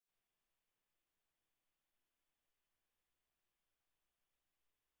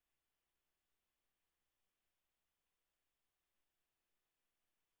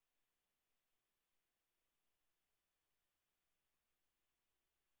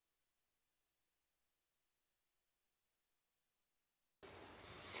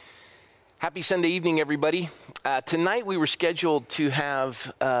Happy Sunday evening, everybody. Tonight we were scheduled to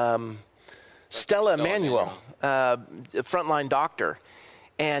have Stella Emanuel, a frontline doctor,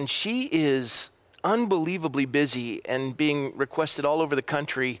 and she is unbelievably busy and being requested all over the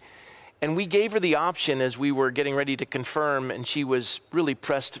country. And we gave her the option as we were getting ready to confirm, and she was really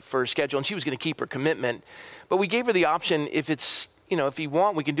pressed for her schedule, and she was going to keep her commitment. But we gave her the option, if it's, if you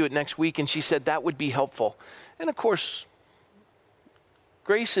want, we can do it next week, and she said that would be helpful. And of course,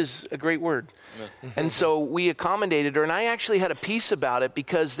 grace is a great word. And so we accommodated her, and I actually had a piece about it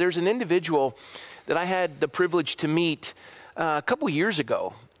because there's an individual that I had the privilege to meet a couple years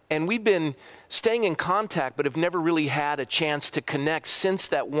ago. And we've been staying in contact, but have never really had a chance to connect since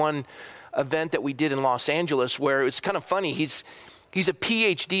that one event that we did in Los Angeles, where it was kind of funny. He's a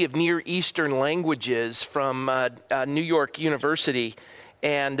PhD of Near Eastern languages from New York University,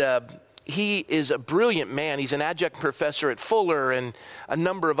 and he is a brilliant man. He's an adjunct professor at Fuller and a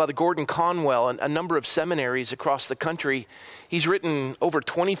number of other, Gordon Conwell, and a number of seminaries across the country. He's written over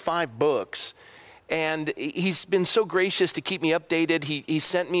 25 books. And he's been so gracious to keep me updated. He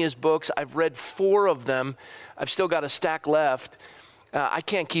sent me his books. I've read 4 of them. I've still got a stack left. I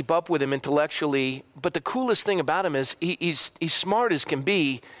can't keep up with him intellectually. But the coolest thing about him is he's smart as can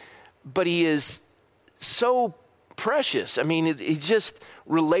be, but he is so precious. I mean, he's just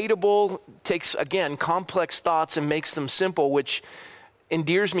relatable, takes, again, complex thoughts and makes them simple, which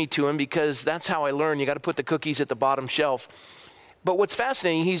endears me to him because that's how I learn. You got to put the cookies at the bottom shelf. But what's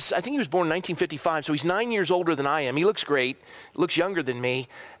fascinating, I think he was born in 1955, so he's 9 years older than I am. He looks great, looks younger than me.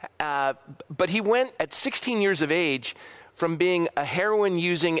 But he went at 16 years of age from being a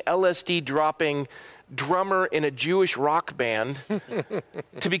heroin-using, LSD-dropping drummer in a Jewish rock band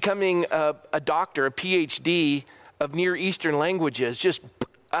to becoming a doctor, a PhD of Near Eastern languages. Just,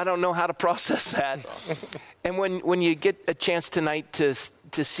 I don't know how to process that. And when you get a chance tonight to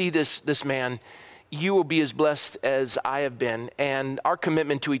see this man, you will be as blessed as I have been. And our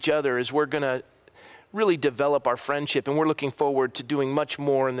commitment to each other is we're going to really develop our friendship, and we're looking forward to doing much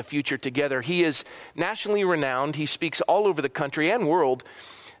more in the future together. He is nationally renowned. He speaks all over the country and world.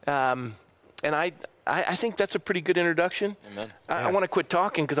 And I think that's a pretty good introduction. Amen. I want to quit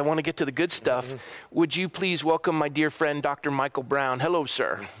talking because I want to get to the good stuff. Would you please welcome my dear friend, Dr. Michael Brown. Hello,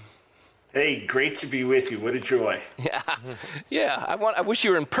 sir. Hey, great to be with you. What a joy. Yeah. I wish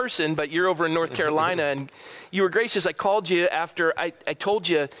you were in person, but you're over in North Carolina, and you were gracious. I called you after I told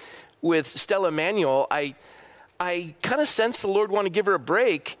you with Stella Emanuel, I kind of sensed the Lord wanted to give her a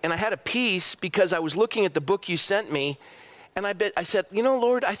break, and I had a peace because I was looking at the book you sent me, and I said,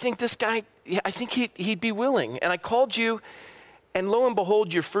 Lord, I think this guy, I think he'd be willing. And I called you, and lo and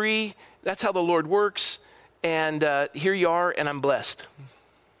behold, you're free. That's how the Lord works, and here you are, and I'm blessed.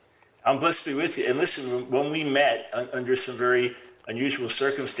 I'm blessed to be with you. And listen, when we met under some very unusual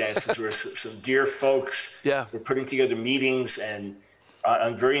circumstances where some dear folks were putting together meetings and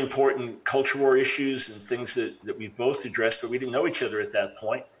on very important cultural war issues and things that we both addressed, but we didn't know each other at that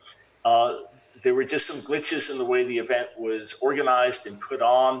point. There were just some glitches in the way the event was organized and put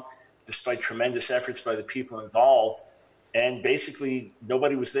on, despite tremendous efforts by the people involved. And basically,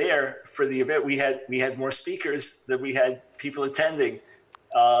 nobody was there for the event. We had more speakers than we had people attending.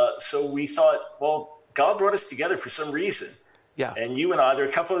 So we thought, well, God brought us together for some reason. Yeah. And you and I, there are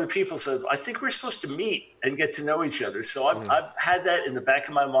a couple other people said, I think we're supposed to meet and get to know each other. So I've had that in the back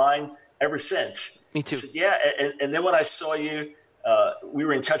of my mind ever since. Me too. I said, and then when I saw you, we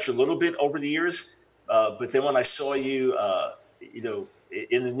were in touch a little bit over the years. But then when I saw you,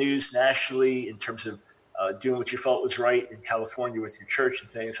 in the news nationally in terms of doing what you felt was right in California with your church and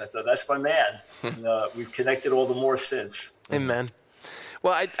things, I thought, that's my man. And we've connected all the more since. Amen.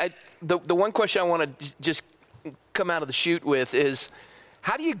 Well, the one question I want to just come out of the chute with is,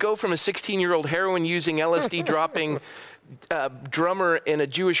 how do you go from a 16-year-old heroin-using, LSD-dropping drummer in a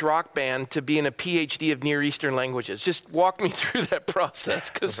Jewish rock band to being a PhD of Near Eastern languages? Just walk me through that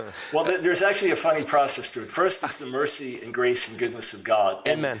process. Well, there's actually a funny process to it. First, it's the mercy and grace and goodness of God.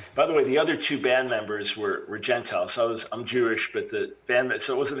 And amen. By the way, the other 2 band members were Gentiles. I'm Jewish, but the band,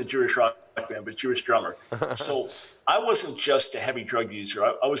 so it wasn't a Jewish rock band, but Jewish drummer. So I wasn't just a heavy drug user.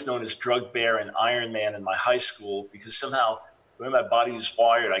 I was known as Drug Bear and Iron Man in my high school because somehow the way my body was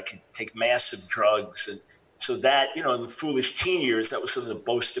wired, I could take massive drugs. And so that, in the foolish teen years, that was something to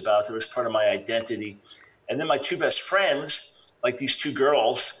boast about. That was part of my identity. And then my 2 best friends, like these 2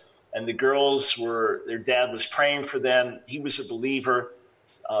 girls, and the girls their dad was praying for them. He was a believer.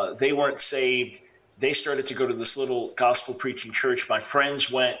 They weren't saved. They started to go to this little gospel preaching church. My friends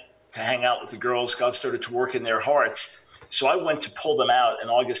went to hang out with the girls. God started to work in their hearts. So I went to pull them out in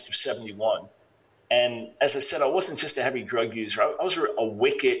August of 71. And as I said, I wasn't just a heavy drug user. I was a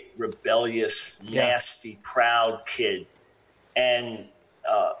wicked, rebellious, nasty, proud kid. And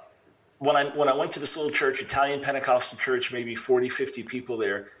when I went to this little church, Italian Pentecostal church, maybe 40, 50 people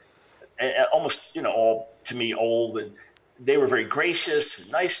there, and almost, all to me old, and they were very gracious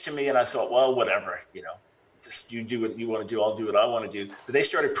and nice to me. And I thought, well, whatever, just you do what you want to do. I'll do what I want to do. But they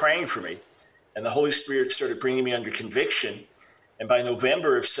started praying for me, and the Holy Spirit started bringing me under conviction. And by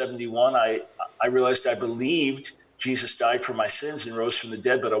November of 71, I realized I believed Jesus died for my sins and rose from the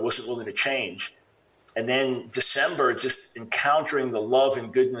dead, but I wasn't willing to change. And then December, just encountering the love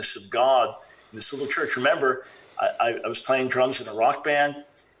and goodness of God in this little church. Remember, I was playing drums in a rock band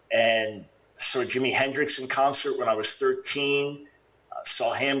and saw Jimi Hendrix in concert when I was 13.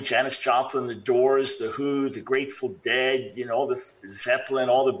 Saw him, Janis Joplin, The Doors, The Who, The Grateful Dead, the Zeppelin,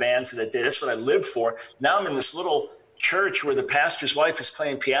 all the bands of that day. That's what I lived for. Now I'm in this little church where the pastor's wife is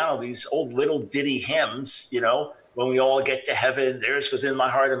playing piano, these old little ditty hymns, when we all get to heaven, there's within my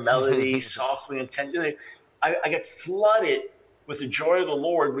heart a melody, softly and tenderly. I get flooded with the joy of the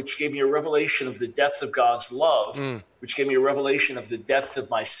Lord, which gave me a revelation of the depth of God's love, which gave me a revelation of the depth of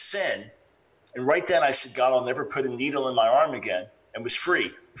my sin. And right then I said, God, I'll never put a needle in my arm again, and was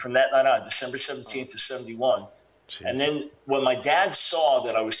free from that night on, December 17th of 71. Jeez. And then when my dad saw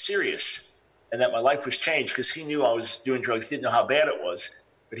that I was serious and that my life was changed, because he knew I was doing drugs, didn't know how bad it was,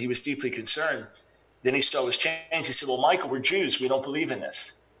 but he was deeply concerned. Then he saw it was changed. He said, well, Michael, we're Jews. We don't believe in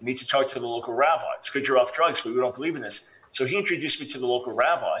this. You need to talk to the local rabbi. It's good you're off drugs, but we don't believe in this. So he introduced me to the local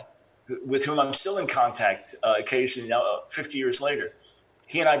rabbi, with whom I'm still in contact occasionally now, 50 years later.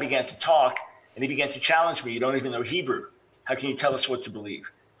 He and I began to talk, and he began to challenge me. You don't even know Hebrew. How can you tell us what to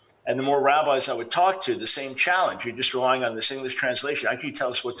believe? And the more rabbis I would talk to, the same challenge. You're just relying on this English translation. How can you tell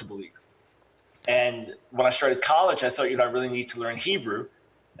us what to believe? And when I started college, I thought, I really need to learn Hebrew.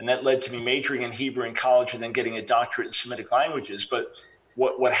 And that led to me majoring in Hebrew in college and then getting a doctorate in Semitic languages. But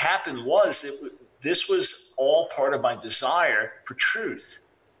what happened was this was all part of my desire for truth.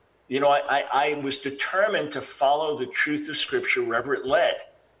 I was determined to follow the truth of Scripture wherever it led.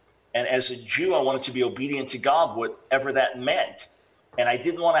 And as a Jew, I wanted to be obedient to God, whatever that meant. And I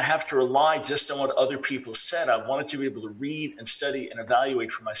didn't want to have to rely just on what other people said. I wanted to be able to read and study and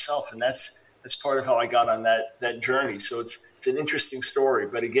evaluate for myself. And that's part of how I got on that journey. So it's an interesting story.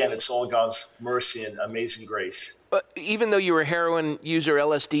 But again, it's all God's mercy and amazing grace. But even though you were a heroin user,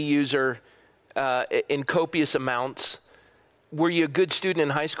 LSD user in copious amounts, were you a good student in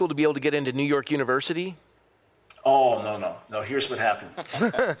high school to be able to get into New York University? Oh, no. Here's what happened.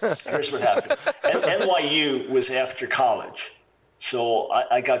 NYU was after college. So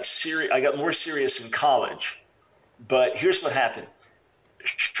I got more serious in college. But here's what happened.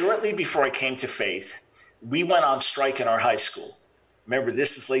 Shortly before I came to faith, we went on strike in our high school. Remember,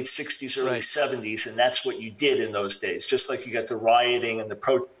 this is late 60s, early 70s, and that's what you did in those days, just like you got the rioting and the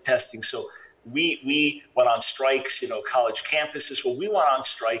protesting. So we went on strikes, college campuses. Well, we went on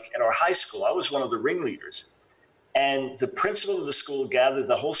strike at our high school. I was one of the ringleaders. And the principal of the school gathered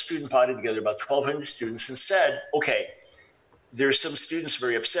the whole student body together, about 1,200 students, and said, okay, there's some students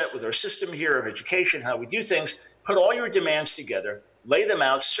very upset with our system here of education, how we do things. Put all your demands together, lay them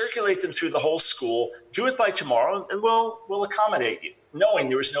out, circulate them through the whole school, do it by tomorrow, and we'll accommodate you, knowing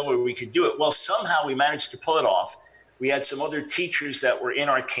there was no way we could do it. Well, somehow we managed to pull it off. We had some other teachers that were in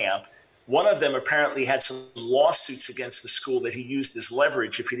our camp. One of them apparently had some lawsuits against the school that he used as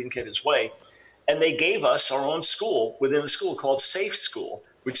leverage if he didn't get his way. And they gave us our own school within the school called Safe School,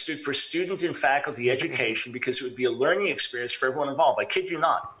 which stood for Student and Faculty Education, because it would be a learning experience for everyone involved. I kid you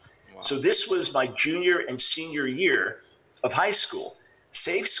not. Wow. So this was my junior and senior year of high school.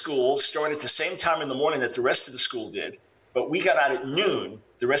 Safe School started at the same time in the morning that the rest of the school did, but we got out at noon.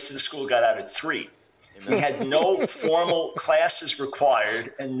 The rest of the school got out at 3. We had no formal classes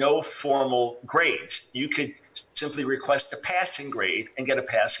required and no formal grades. You could simply request a passing grade and get a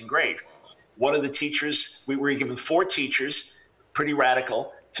passing grade. One of the teachers, we were given 4 teachers, pretty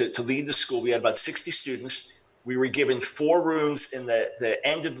radical, to lead the school. We had about 60 students. We were given 4 rooms in the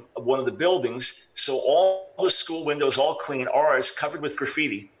end of one of the buildings. So all the school windows, all clean, ours covered with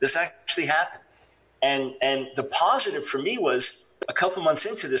graffiti. This actually happened. And the positive for me was a couple months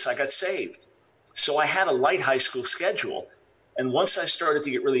into this, I got saved. So I had a light high school schedule. And once I started to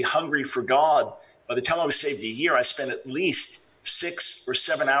get really hungry for God, by the time I was saved a year, I spent at least 6 or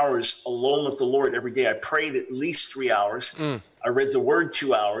 7 hours alone with the Lord every day. I prayed at least 3 hours. I read the Word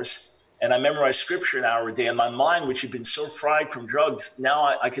 2 hours, and I memorized Scripture an hour a day. And my mind, which had been so fried from drugs,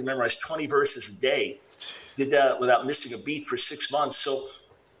 now I could memorize 20 verses a day. Did that without missing a beat for 6 months. So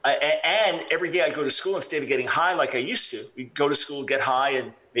And every day I go to school, instead of getting high like I used to, we go to school, get high,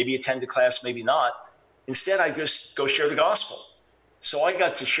 and maybe attend a class, maybe not. Instead, I just go share the gospel. So I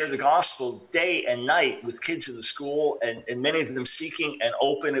got to share the gospel day and night with kids in the school, and many of them seeking and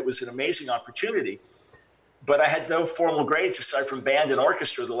open. It was an amazing opportunity. But I had no formal grades aside from band and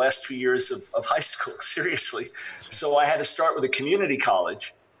orchestra the last 2 years of high school, seriously. So I had to start with a community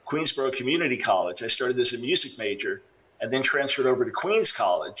college, Queensborough Community College. I started as a music major and then transferred over to Queens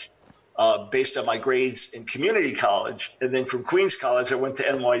College based on my grades in community college. And then from Queens College, I went to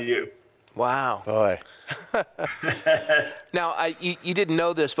NYU. Wow. Boy. Now, you didn't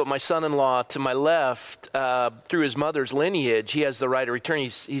know this, but my son-in-law to my left, through his mother's lineage, he has the right of return.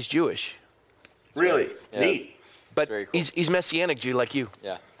 He's Jewish. Really? Yeah. Neat. But cool. he's Messianic Jew like you.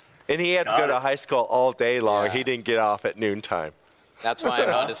 Yeah. And he had to go to high school all day long. Yeah. He didn't get off at noontime. That's why I'm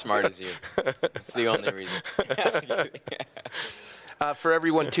not as smart as you. It's the only reason. For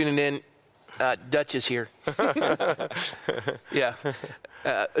everyone tuning in, Dutch is here. Yeah.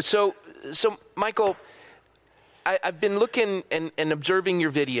 So Michael, I've been looking and observing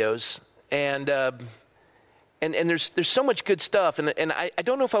your videos, and there's so much good stuff, and I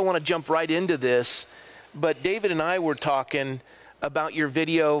don't know if I want to jump right into this, but David and I were talking about your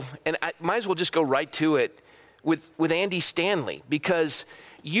video, and I might as well just go right to it with Andy Stanley, because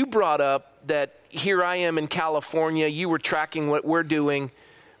you brought up that here I am in California, you were tracking what we're doing,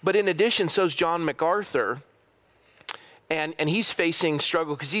 but in addition, so's John MacArthur, and he's facing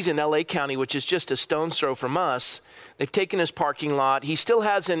struggle because he's in LA County, which is just a stone's throw from us. They've taken his parking lot. He still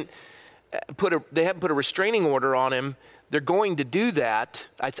hasn't they haven't put a restraining order on him. They're going to do that,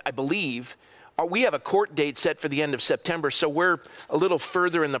 I believe. We have a court date set for the end of September, so we're a little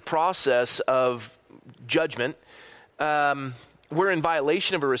further in the process of judgment. We're in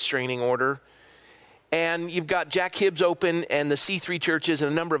violation of a restraining order. And you've got Jack Hibbs open and the C3 churches and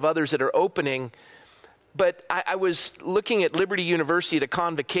a number of others that are opening. But I was looking at Liberty University at a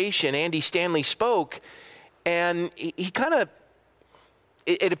convocation. Andy Stanley spoke, and he kind of,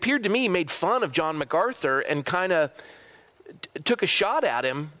 it appeared to me, made fun of John MacArthur and kind of took a shot at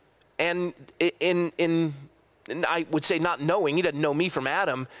him. And in I would say not knowing, he doesn't know me from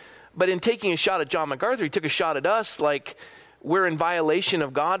Adam, but in taking a shot at John MacArthur, he took a shot at us like we're in violation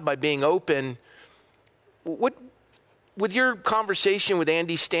of God by being open. What, with your conversation with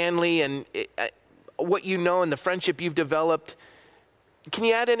Andy Stanley and what you know and the friendship you've developed, can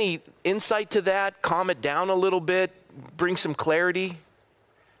you add any insight to that, calm it down a little bit, bring some clarity?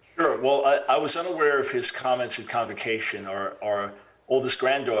 Sure. Well, I was unaware of his comments at convocation. Our oldest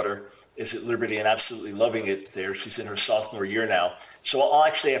granddaughter is at Liberty and absolutely loving it there. She's in her sophomore year now. So I'll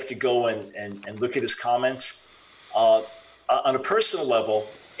actually have to go and look at his comments. On a personal level,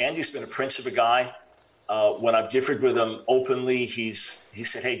 Andy's been a prince of a guy. When I've differed with him openly, he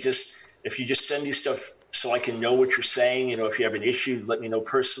said, hey, if you just send me stuff so I can know what you're saying, if you have an issue, let me know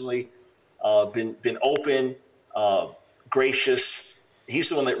personally. Been open, gracious. He's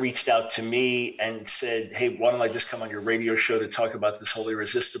the one that reached out to me and said, hey, why don't I just come on your radio show to talk about this whole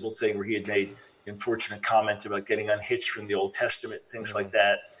irresistible thing, where he had made the unfortunate comment about getting unhitched from the Old Testament, things like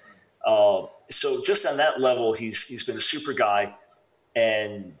that. So just on that level, he's been a super guy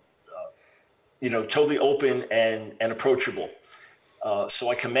and, totally open and approachable. So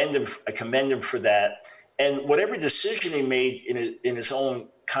I commend him for that. And whatever decision he made in his own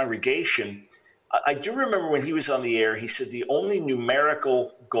congregation, I do remember when he was on the air, he said the only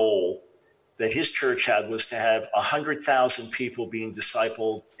numerical goal that his church had was to have 100,000 people being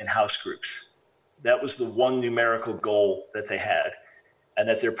discipled in house groups. That was the one numerical goal that they had. And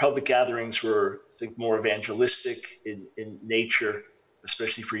that their public gatherings were, I think, more evangelistic in nature,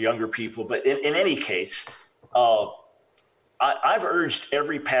 especially for younger people. But in any case, I've urged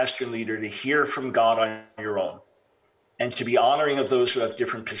every pastor and leader to hear from God on your own and to be honoring of those who have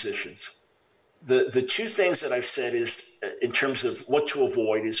different positions. The two things that I've said is, in terms of what to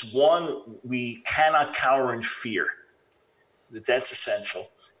avoid, is one, we cannot cower in fear. That's essential.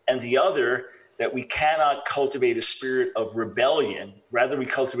 And the other, that we cannot cultivate a spirit of rebellion. Rather, we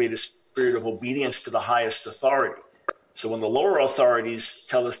cultivate a spirit of obedience to the highest authority. So when the lower authorities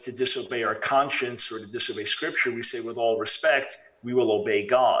tell us to disobey our conscience or to disobey Scripture, we say, with all respect, we will obey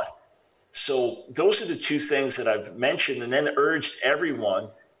God. So those are the two things that I've mentioned, and then urged everyone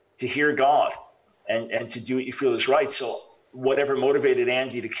to hear God and to do what you feel is right. So whatever motivated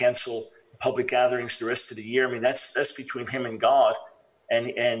Andy to cancel public gatherings the rest of the year, I mean, that's between him and God and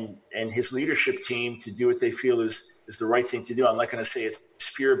his leadership team to do what they feel is the right thing to do. I'm not going to say it's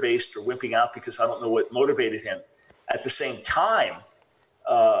fear-based or wimping out, because I don't know what motivated him. At the same time,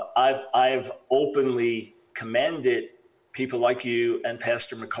 I've openly commended people like you and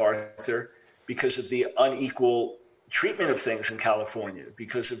Pastor MacArthur, because of the unequal treatment of things in California,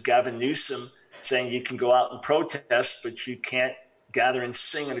 because of Gavin Newsom saying you can go out and protest, but you can't gather and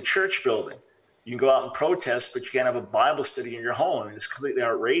sing in a church building. You can go out and protest, but you can't have a Bible study in your home. And it's completely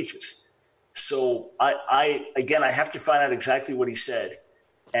outrageous. So I have to find out exactly what he said.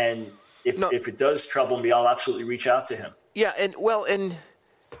 And if it does trouble me, I'll absolutely reach out to him. Yeah, and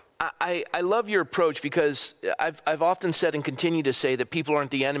I love your approach, because I've often said and continue to say that people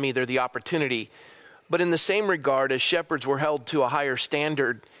aren't the enemy, they're the opportunity. But in the same regard, as shepherds, we're held to a higher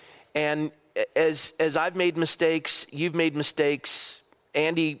standard. And as I've made mistakes, you've made mistakes,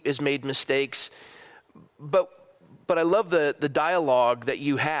 Andy has made mistakes, but I love the dialogue that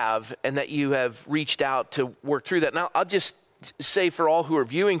you have and that you have reached out to work through that. Now, I'll just say for all who are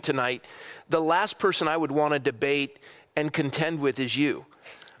viewing tonight, the last person I would want to debate and contend with is you.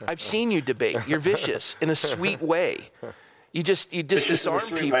 I've seen you debate. You're vicious in a sweet way. You just disarm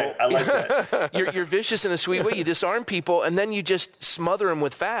people. Way. I like that. You're vicious in a sweet way. You disarm people, and then you just smother them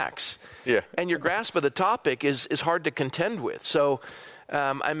with facts. Yeah. And your grasp of the topic is hard to contend with. So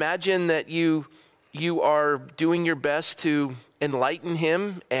I imagine that you are doing your best to enlighten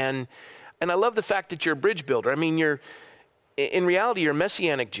him, and I love the fact that you're a bridge builder. I mean, in reality, you're a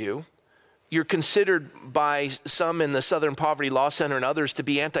Messianic Jew. You're considered by some in the Southern Poverty Law Center and others to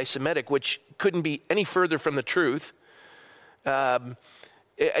be anti-Semitic, which couldn't be any further from the truth. I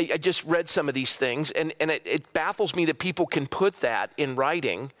just read some of these things, and it baffles me that people can put that in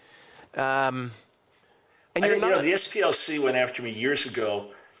writing. And the SPLC went after me years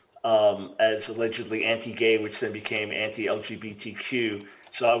ago as allegedly anti-gay, which then became anti-LGBTQ.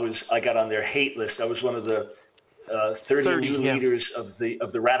 So I got on their hate list. I was one of the 30 new leaders of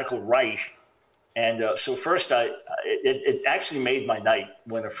the radical right. And so first, it actually made my night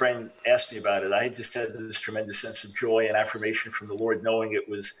when a friend asked me about it. I had just had this tremendous sense of joy and affirmation from the Lord, knowing it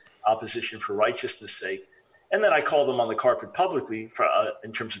was opposition for righteousness' sake. And then I called them on the carpet publicly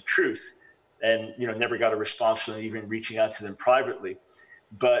in terms of truth, and never got a response from them, even reaching out to them privately.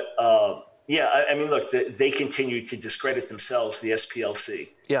 But I mean, look, they continue to discredit themselves, the SPLC.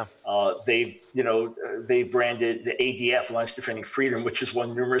 Yeah. They branded the ADF, Alliance Defending Freedom, which has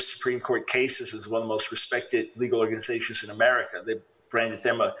won numerous Supreme Court cases, as one of the most respected legal organizations in America. They branded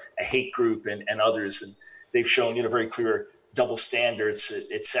them a hate group and others, and they've shown very clear double standards,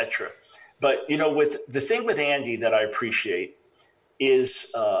 et cetera. But with the thing with Andy that I appreciate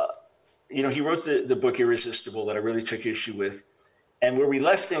is, he wrote the book Irresistible that I really took issue with. And where we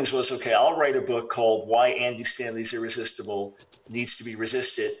left things was, okay, I'll write a book called Why Andy Stanley's Irresistible Needs to Be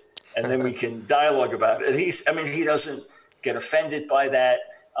Resisted, and then we can dialogue about it. And he doesn't get offended by that.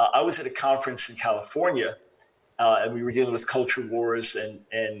 I was at a conference in California, and we were dealing with culture wars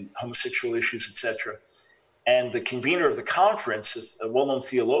and homosexual issues, et cetera. And the convener of the conference, a well-known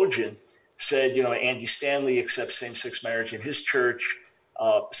theologian, said, Andy Stanley accepts same-sex marriage in his church.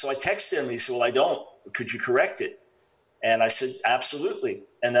 So I texted him, and he said, well, I don't. Could you correct it? And I said, absolutely.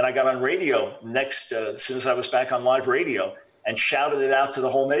 And then I got on radio as soon as I was back on live radio, and shouted it out to the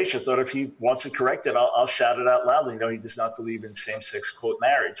whole nation. I thought if he wants to correct it, I'll shout it out loudly. He does not believe in same-sex, quote,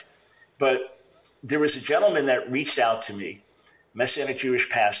 marriage. But there was a gentleman that reached out to me, Messianic Jewish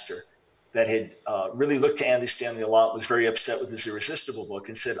pastor, that had really looked to Andy Stanley a lot, was very upset with his Irresistible book,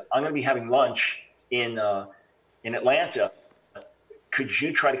 and said, I'm going to be having lunch in Atlanta. Could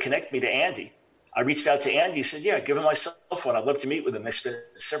you try to connect me to Andy? I reached out to Andy. He said, yeah, give him my cell phone. I'd love to meet with him. They spent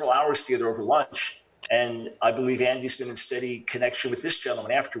several hours together over lunch. And I believe Andy's been in steady connection with this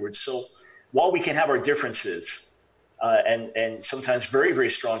gentleman afterwards. So while we can have our differences and sometimes very, very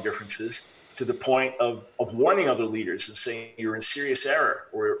strong differences to the point of warning other leaders and saying you're in serious error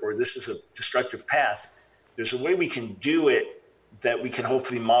or this is a destructive path, there's a way we can do it that we can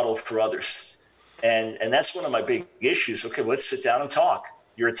hopefully model for others. And that's one of my big issues. Okay, well, let's sit down and talk.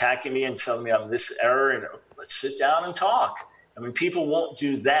 You're attacking me and telling me I'm in this error, and let's sit down and talk. And when people won't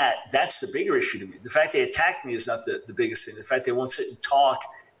do that, that's the bigger issue to me. The fact they attacked me is not the biggest thing. The fact they won't sit and talk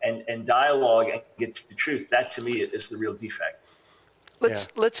and dialogue and get to the truth, that to me is the real defect.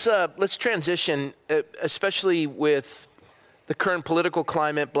 Let's transition, especially with the current political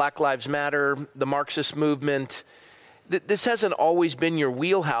climate, Black Lives Matter, the Marxist movement. This hasn't always been your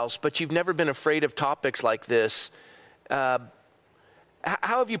wheelhouse, but you've never been afraid of topics like this.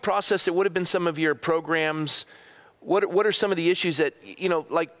 How have you processed it? What have been some of your programs? What are some of the issues that,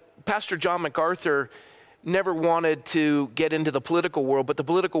 like Pastor John MacArthur never wanted to get into the political world, but the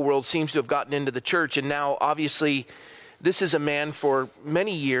political world seems to have gotten into the church. And now, obviously, this is a man for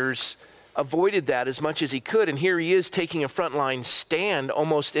many years avoided that as much as he could. And here he is taking a frontline stand,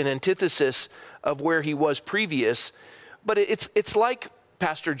 almost in antithesis of where he was previous. But it's like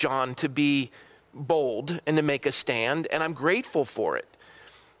Pastor John to be bold and to make a stand, and I'm grateful for it.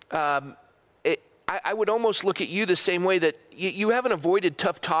 I would almost look at you the same way that you haven't avoided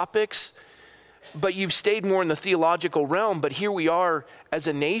tough topics, but you've stayed more in the theological realm. But here we are as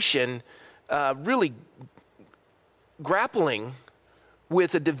a nation really grappling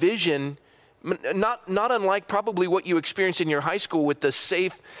with a division, not unlike probably what you experienced in your high school with the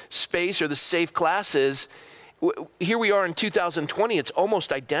safe space or the safe classes. Here we are in 2020. It's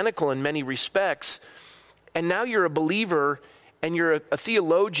almost identical in many respects. And now you're a believer and you're a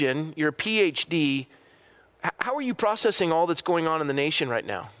theologian, you're a PhD. How are you processing all that's going on in the nation right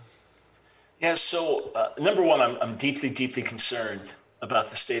now? Yeah, so number one, I'm deeply, deeply concerned about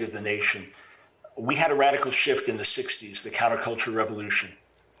the state of the nation. We had a radical shift in the 60s, the counterculture revolution.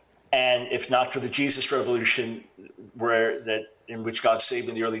 And if not for the Jesus revolution, in which God saved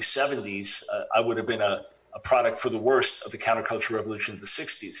in the early 70s, I would have been a product for the worst of the counterculture revolution of the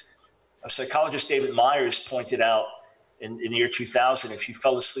 60s. Psychologist David Myers pointed out in the year 2000, if you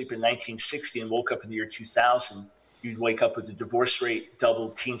fell asleep in 1960 and woke up in the year 2000, you'd wake up with the divorce rate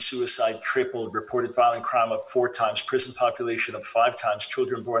doubled, teen suicide tripled, reported violent crime up 4 times, prison population up 5 times,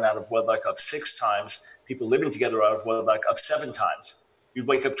 children born out of wedlock up 6 times, people living together out of wedlock up 7 times. You'd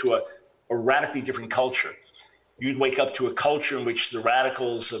wake up to a radically different culture. You'd wake up to a culture in which the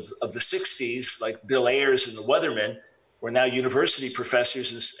radicals of the 60s, like Bill Ayers and the Weathermen, were now university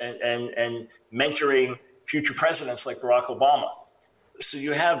professors and mentoring future presidents like Barack Obama. So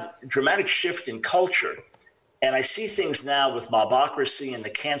you have a dramatic shift in culture. And I see things now with mobocracy and the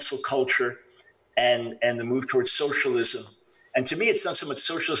cancel culture and the move towards socialism. And to me, it's not so much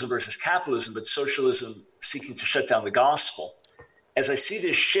socialism versus capitalism, but socialism seeking to shut down the gospel. As I see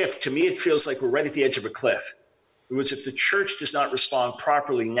this shift, to me, it feels like we're right at the edge of a cliff. In other words, if the church does not respond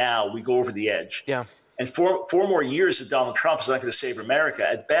properly now, we go over the edge. Yeah. And 4 more years of Donald Trump is not going to save America.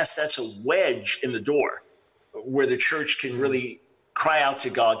 At best, that's a wedge in the door where the church can really cry out to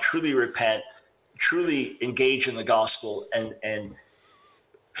God, truly repent, truly engage in the gospel, and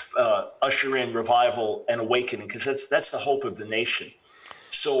usher in revival and awakening, because that's the hope of the nation.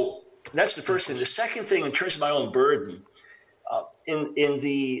 So that's the first thing. The second thing, in terms of my own burden, in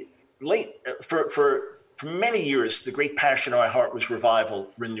the late for many years, the great passion of my heart was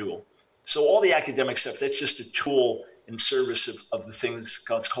revival, renewal. So all the academic stuff, that's just a tool in service of the things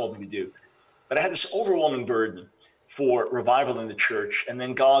God's called me to do. But I had this overwhelming burden for revival in the church. And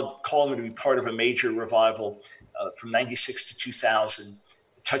then God called me to be part of a major revival from 96 to 2000,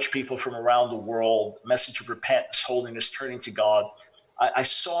 touch people from around the world, message of repentance, holiness, turning to God. I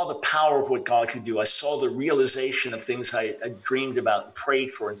saw the power of what God could do. I saw the realization of things I dreamed about and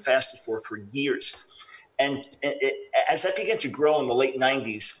prayed for and fasted for years. And as that began to grow in the late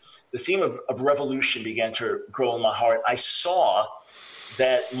 90s, the theme of revolution began to grow in my heart. I saw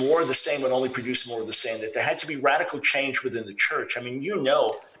that more of the same would only produce more of the same, that there had to be radical change within the church. I mean,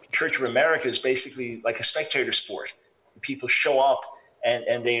 Church of America is basically like a spectator sport. People show up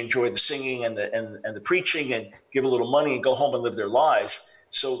and they enjoy the singing and the preaching and give a little money and go home and live their lives.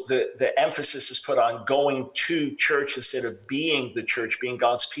 So the emphasis is put on going to church instead of being the church, being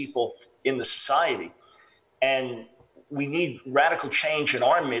God's people in the society. And we need radical change in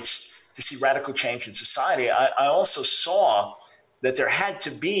our midst to see radical change in society. I also saw that there had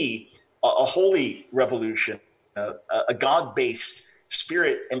to be a holy revolution, a God-based,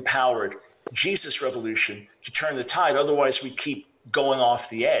 Spirit-empowered Jesus revolution to turn the tide. Otherwise, we keep going off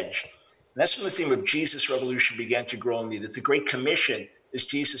the edge. And that's when the theme of Jesus revolution began to grow in me, that the Great Commission is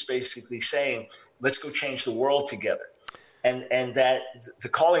Jesus basically saying, let's go change the world together. And that the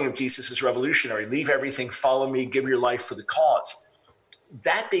calling of Jesus is revolutionary. Leave everything, follow me, give your life for the cause.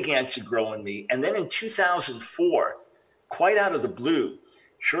 That began to grow in me. And then in 2004, quite out of the blue,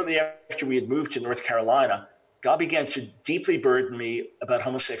 shortly after we had moved to North Carolina, God began to deeply burden me about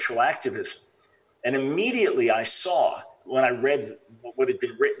homosexual activism. And immediately I saw, when I read what had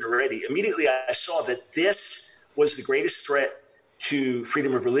been written already, immediately I saw that this was the greatest threat to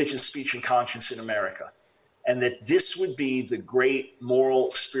freedom of religion, speech, and conscience in America. And that this would be the great moral,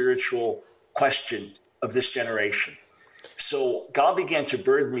 spiritual question of this generation. So God began to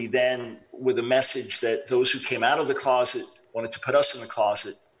burden me then with a message that those who came out of the closet wanted to put us in the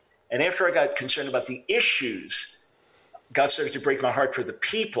closet. And after I got concerned about the issues, God started to break my heart for the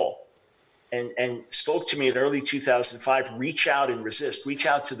people and spoke to me in early 2005, reach out and resist. Reach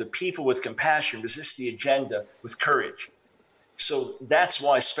out to the people with compassion, resist the agenda with courage. So that's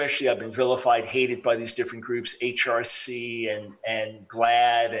why especially I've been vilified, hated by these different groups, HRC and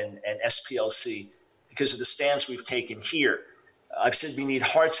GLAAD and SPLC, because of the stands we've taken here. I've said we need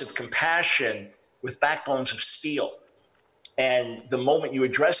hearts of compassion with backbones of steel. And the moment you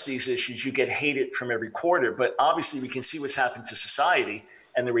address these issues, you get hated from every quarter. But obviously, we can see what's happened to society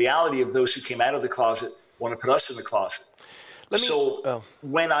and the reality of those who came out of the closet want to put us in the closet. So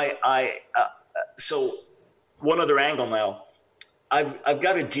one other angle now, I've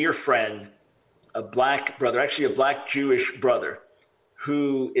got a dear friend, a black brother, actually a black Jewish brother,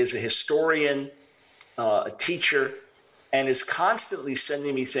 who is a historian, a teacher, and is constantly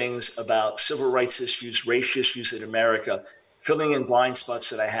sending me things about civil rights issues, race issues in America, filling in blind spots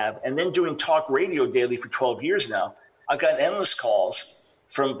that I have, and then doing talk radio daily for 12 years now. I've gotten endless calls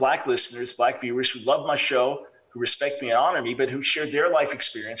from black listeners, black viewers who love my show, who respect me and honor me, but who share their life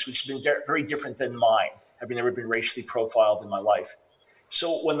experience, which has been very different than mine, having never been racially profiled in my life.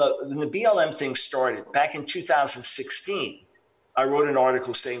 So when the BLM thing started back in 2016, I wrote an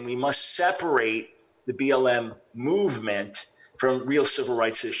article saying we must separate the BLM movement from real civil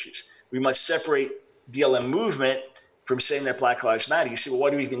rights issues. We must separate BLM movement from saying that Black Lives Matter. You say, well, why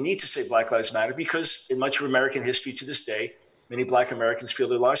do we even need to say Black Lives Matter? Because in much of American history to this day, many Black Americans feel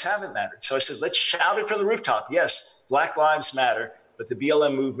their lives haven't mattered. So I said, let's shout it from the rooftop. Yes, Black Lives Matter, but the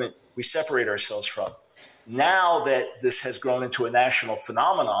BLM movement, we separate ourselves from. Now that this has grown into a national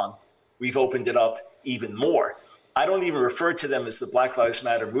phenomenon, we've opened it up even more. I don't even refer to them as the Black Lives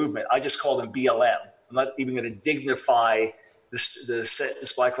Matter movement. I just call them BLM. I'm not even going to dignify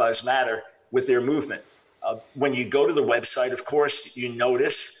this Black Lives Matter with their movement. When you go to the website, of course, you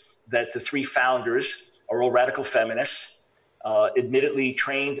notice that the three founders are all radical feminists, admittedly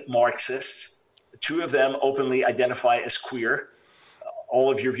trained Marxists. Two of them openly identify as queer.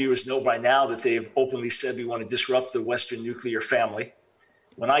 All of your viewers know by now that they've openly said we want to disrupt the Western nuclear family.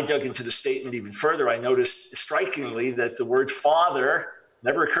 When I dug into the statement even further, I noticed strikingly that the word father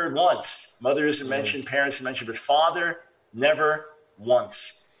never occurred once. Mothers are mentioned, parents are mentioned, but father never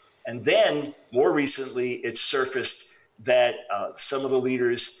once. And then more recently, it surfaced that some of the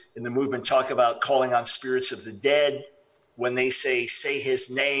leaders in the movement talk about calling on spirits of the dead. When they say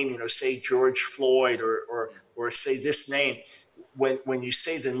his name, say George Floyd or say this name. When you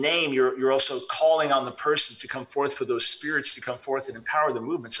say the name, you're also calling on the person to come forth, for those spirits to come forth and empower the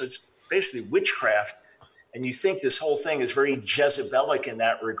movement. So it's basically witchcraft. And you think this whole thing is very Jezebelic in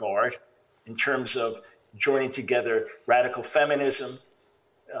that regard, in terms of joining together radical feminism,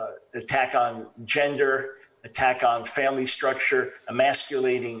 attack on gender, attack on family structure,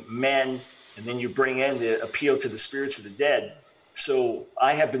 emasculating men, and then you bring in the appeal to the spirits of the dead. So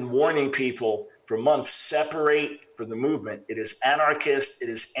I have been warning people for months, separate from the movement. It is anarchist. It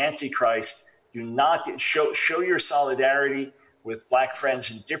is antichrist. Do not show your solidarity with Black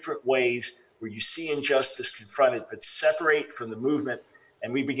friends in different ways where you see injustice confronted, but separate from the movement.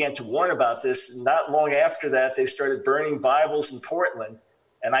 And we began to warn about this. Not long after that, they started burning Bibles in Portland.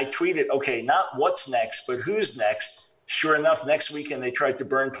 And I tweeted, okay, not what's next, but who's next? Sure enough, next weekend, they tried to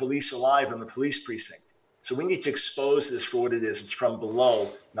burn police alive in the police precinct. So we need to expose this for what it is. It's from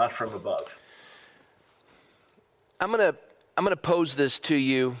below, not from above. I'm gonna pose this to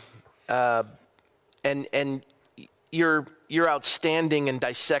you, and you're outstanding in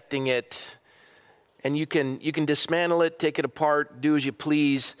dissecting it, and you can dismantle it, take it apart, do as you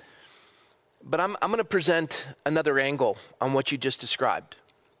please. But I'm gonna present another angle on what you just described,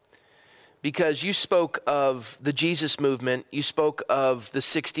 because you spoke of the Jesus movement, you spoke of the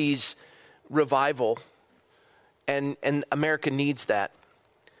 '60s revival, and America needs that.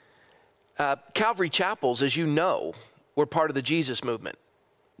 Calvary Chapels, as you know, were part of the Jesus movement.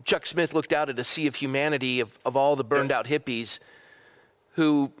 Chuck Smith looked out at a sea of humanity of all the burned out hippies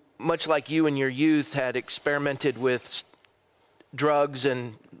who, much like you in your youth, had experimented with drugs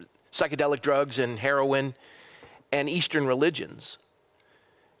and psychedelic drugs and heroin and Eastern religions.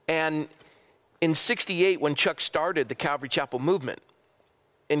 And in '68, when Chuck started the Calvary Chapel movement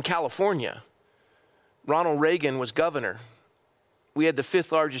in California, Ronald Reagan was governor. We had the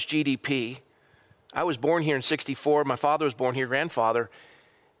 5th largest GDP. I was born here in '64. My father was born here, grandfather.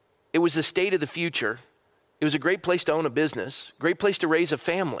 It was the state of the future. It was a great place to own a business, great place to raise a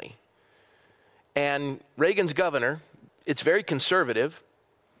family. And Reagan's governor. It's very conservative.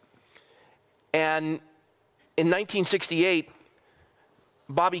 And in 1968,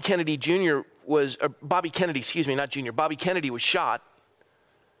 Bobby Kennedy was shot.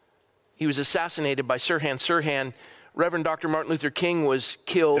 He was assassinated by Sirhan Sirhan. Reverend Dr. Martin Luther King was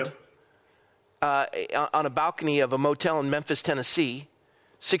killed on a balcony of a motel in Memphis, Tennessee.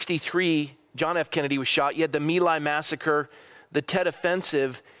 63, John F. Kennedy was shot. You had the My Lai massacre, the Tet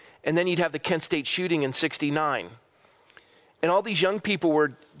Offensive, and then you'd have the Kent State shooting in '69. And all these young people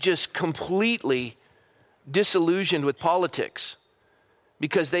were just completely disillusioned with politics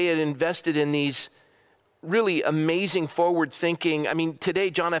because they had invested in these really amazing forward thinking. I mean, today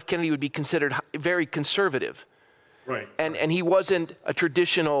John F. Kennedy would be considered very conservative. Right. And he wasn't a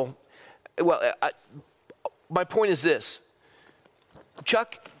traditional, my point is this.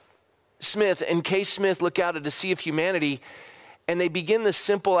 Chuck Smith and Kay Smith look out at a sea of humanity, and they begin the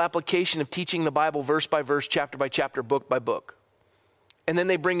simple application of teaching the Bible verse by verse, chapter by chapter, book by book. And then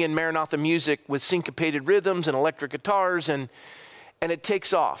they bring in Maranatha music with syncopated rhythms and electric guitars, and it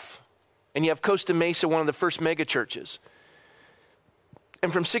takes off. And you have Costa Mesa, one of the first mega churches.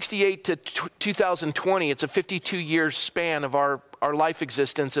 And from 68 to 2020, it's a 52-year span of our life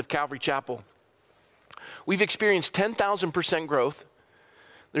existence of Calvary Chapel. We've experienced 10,000% growth.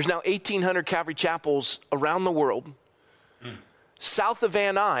 There's now 1,800 Calvary Chapels around the world. South of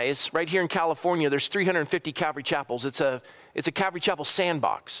Van Nuys, right here in California, there's 350 Calvary Chapels. It's a Calvary Chapel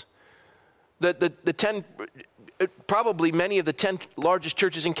sandbox. Probably many of the 10 largest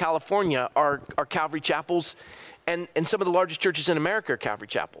churches in California are Calvary Chapels, and some of the largest churches in America are Calvary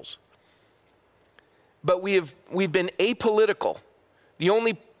Chapels. But we've been apolitical. The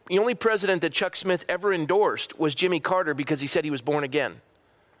only president that Chuck Smith ever endorsed was Jimmy Carter, because he said he was born again.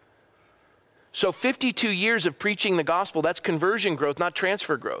 So 52 years of preaching the gospel, that's conversion growth, not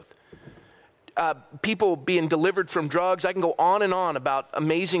transfer growth. People being delivered from drugs. I can go on and on about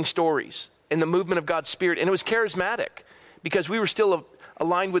amazing stories in the movement of God's Spirit. And it was charismatic because we were still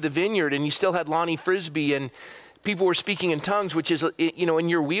aligned with the Vineyard, and you still had Lonnie Frisbee, and people were speaking in tongues, which is, in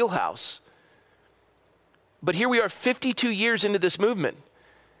your wheelhouse. But here we are 52 years into this movement.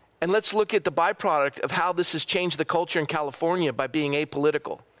 And let's look at the byproduct of how this has changed the culture in California by being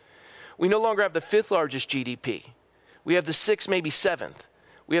apolitical. We no longer have the 5th largest GDP. We have the 6th, maybe 7th.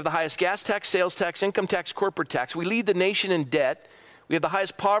 We have the highest gas tax, sales tax, income tax, corporate tax. We lead the nation in debt. We have the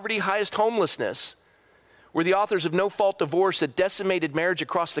highest poverty, highest homelessness. We're the authors of no-fault divorce that decimated marriage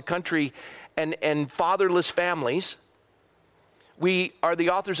across the country and fatherless families. We are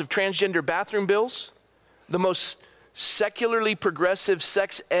the authors of transgender bathroom bills, the most secularly progressive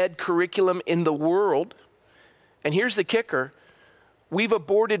sex ed curriculum in the world. And here's the kicker. We've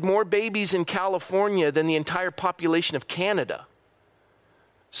aborted more babies in California than the entire population of Canada.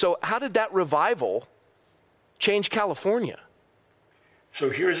 So how did that revival change California? So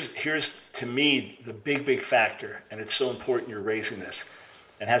here's to me the big factor, and it's so important you're raising this,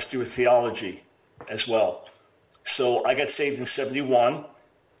 and has to do with theology as well. So I got saved in 71,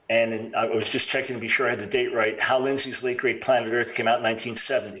 and I was just checking to be sure I had the date right. Hal Lindsey's late great Planet Earth came out in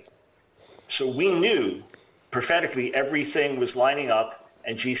 1970. So we knew prophetically everything was lining up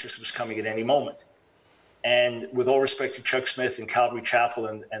and Jesus was coming at any moment. And with all respect to Chuck Smith and Calvary Chapel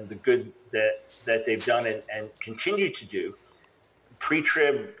and the good that they've done and continue to do,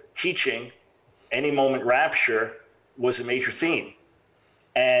 pre-trib teaching, any moment rapture was a major theme.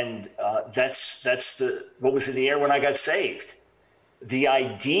 And that's what was in the air when I got saved. The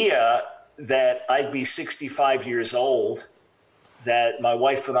idea that I'd be 65 years old, that my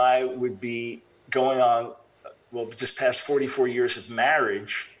wife and I would be going on, just past 44 years of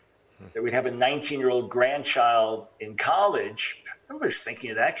marriage, that we'd have a 19-year-old grandchild in college. I was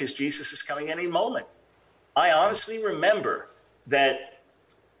thinking of that because Jesus is coming any moment. I honestly remember that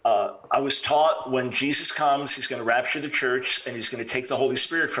I was taught when Jesus comes, he's going to rapture the church and he's going to take the Holy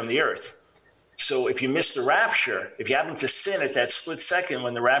Spirit from the earth. So if you miss the rapture, if you happen to sin at that split second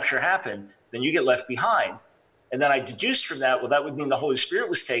when the rapture happened, then you get left behind. And then I deduced from that, that would mean the Holy Spirit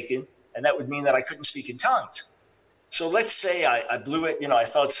was taken, and that would mean that I couldn't speak in tongues. So let's say I blew it, I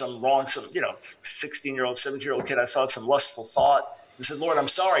thought 16-year-old, 17-year-old kid, I thought some lustful thought and said, Lord, I'm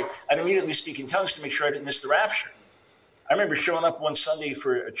sorry. I'd immediately speak in tongues to make sure I didn't miss the rapture. I remember showing up one Sunday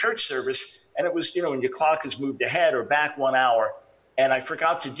for a church service, and it was, when your clock is moved ahead or back 1 hour, and I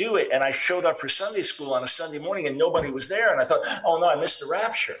forgot to do it, and I showed up for Sunday school on a Sunday morning, and nobody was there, and I thought, oh no, I missed the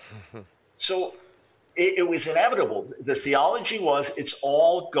rapture. So it was inevitable. The theology was it's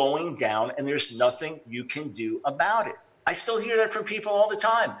all going down and there's nothing you can do about it. I still hear that from people all the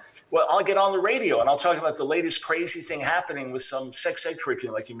time. Well, I'll get on the radio and I'll talk about the latest crazy thing happening with some sex ed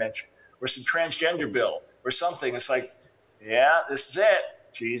curriculum, like you mentioned, or some transgender bill or something. It's like, yeah, this is it.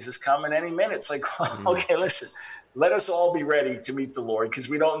 Jesus coming any minute. It's like, okay, listen, let us all be ready to meet the Lord because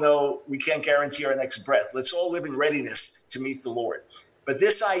we don't know, we can't guarantee our next breath. Let's all live in readiness to meet the Lord. But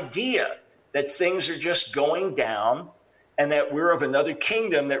this idea that things are just going down and that we're of another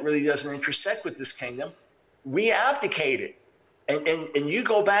kingdom that really doesn't intersect with this kingdom, we abdicated. And you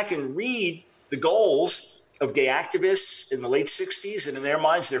go back and read the goals of gay activists in the late 60s, and in their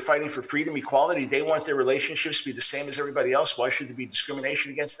minds, they're fighting for freedom, equality. They want their relationships to be the same as everybody else. Why should there be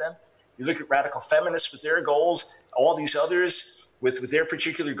discrimination against them? You look at radical feminists with their goals, all these others with their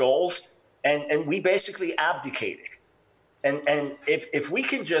particular goals. And we basically abdicated. And if we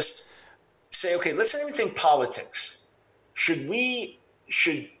can just say, okay, let's not even think politics. Should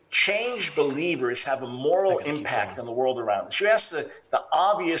changed believers have a moral impact on the world around us? You ask the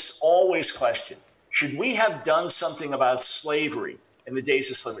obvious, always question. Should we have done something about slavery in the days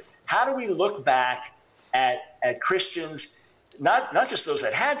of slavery? How do we look back at Christians, not just those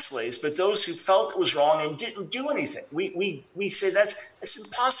that had slaves, but those who felt it was wrong and didn't do anything? We say that's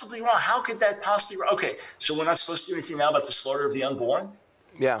impossibly wrong. How could that possibly be wrong? Okay, so we're not supposed to do anything now about the slaughter of the unborn?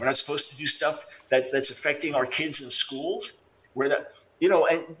 Yeah. We're not supposed to do stuff that's affecting our kids in schools? And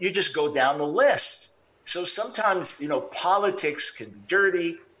you just go down the list. So sometimes, politics can be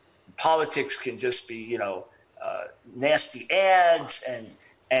dirty. Politics can just be, nasty ads,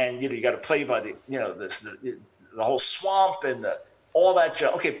 and you got to play by the whole swamp and all that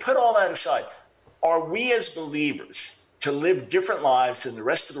junk. Okay, put all that aside. Are we as believers to live different lives than the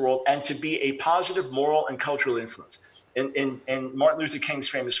rest of the world and to be a positive moral and cultural influence? In Martin Luther King's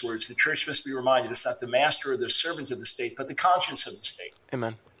famous words, the church must be reminded it's not the master or the servant of the state, but the conscience of the state.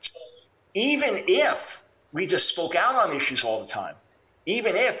 Amen. So even if we just spoke out on issues all the time,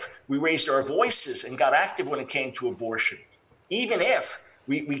 even if we raised our voices and got active when it came to abortion, even if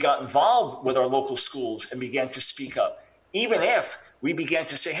we got involved with our local schools and began to speak up, even if we began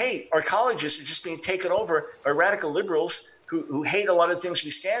to say, hey, our colleges are just being taken over by radical liberals who hate a lot of things we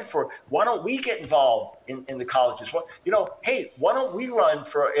stand for. Why don't we get involved in the colleges? Hey, why don't we run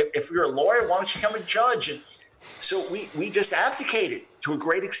for, if you're a lawyer, why don't you become a judge? And so we just abdicated to a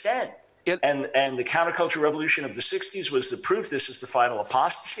great extent. And the counterculture revolution of the 60s was the proof this is the final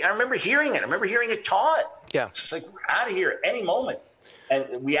apostasy. I remember hearing it. I remember hearing it taught. Yeah. So it's like, we're out of here at any moment.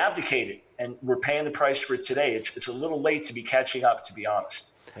 And we abdicated, and we're paying the price for it today. It's a little late to be catching up, to be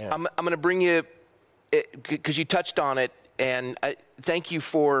honest. Yeah. I'm going to bring you, because you touched on it, and thank you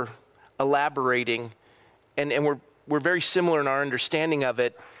for elaborating. And we're very similar in our understanding of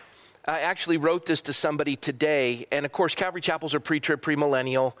it. I actually wrote this to somebody today, and of course, Calvary Chapels are pre-trib,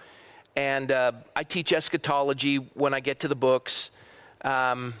 premillennial, and I teach eschatology when I get to the books.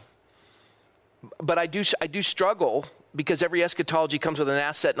 But I do struggle, because every eschatology comes with an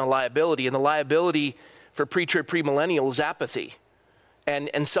asset and a liability, and the liability for pre-trib, premillennial is apathy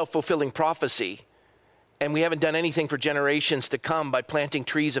and self-fulfilling prophecy. And we haven't done anything for generations to come by planting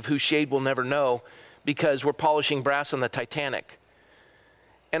trees of whose shade we'll never know, because we're polishing brass on the Titanic.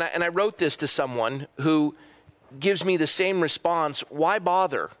 And I wrote this to someone who gives me the same response. Why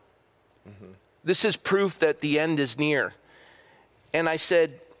bother? Mm-hmm. This is proof that the end is near. And I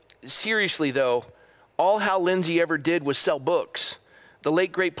said, seriously though, all Hal Lindsey ever did was sell books. The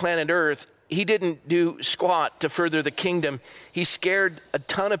late great Planet Earth, he didn't do squat to further the kingdom. He scared a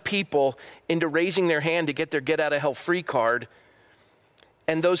ton of people into raising their hand to get their get out of hell free card.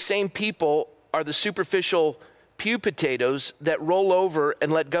 And those same people are the superficial pew potatoes that roll over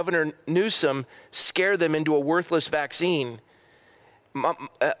and let Governor Newsom scare them into a worthless vaccine.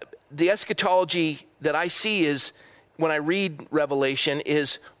 The eschatology that I see is, when I read Revelation,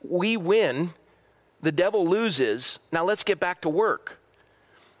 is we win, the devil loses, now let's get back to work.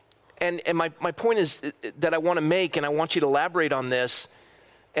 And my point is that I want to make, and I want you to elaborate on this,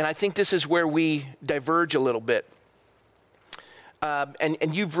 and I think this is where we diverge a little bit.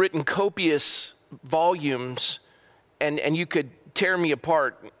 And you've written copious volumes, and you could tear me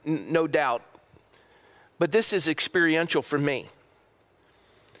apart, no doubt. But this is experiential for me.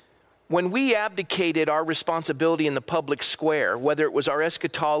 When we abdicated our responsibility in the public square, whether it was our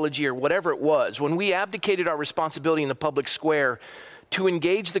eschatology or whatever it was, when we abdicated our responsibility in the public square to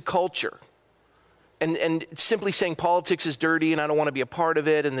engage the culture, and simply saying politics is dirty and I don't want to be a part of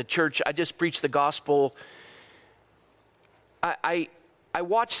it, and the church, I just preach the gospel, I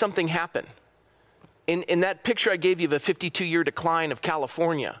watched something happen. In that picture I gave you of a 52-year decline of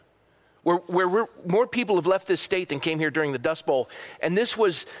California, where more people have left this state than came here during the Dust Bowl. And this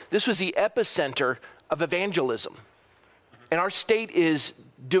was the epicenter of evangelism. And our state is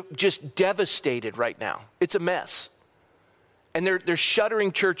just devastated right now. It's a mess. And they're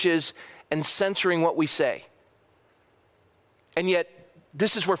shuttering churches and censoring what we say. And yet,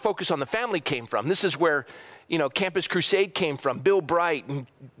 this is where Focus on the Family came from. This is where, Campus Crusade came from. Bill Bright and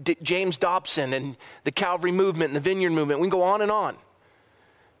James Dobson and the Calvary movement and the Vineyard movement. We can go on and on.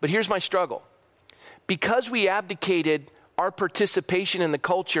 But here's my struggle. Because we abdicated our participation in the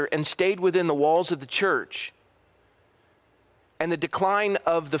culture and stayed within the walls of the church, and the decline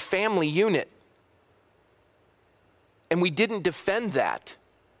of the family unit, and we didn't defend that,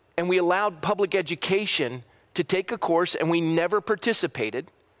 and we allowed public education to take a course, and we never participated,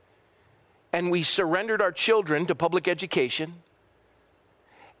 and we surrendered our children to public education,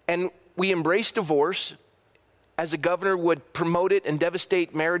 and we embrace divorce, as a governor would promote it and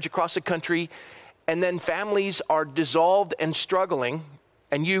devastate marriage across the country, and then families are dissolved and struggling,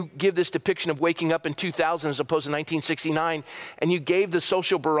 and you give this depiction of waking up in 2000 as opposed to 1969, and you gave the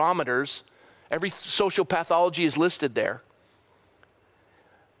social barometers, every social pathology is listed there.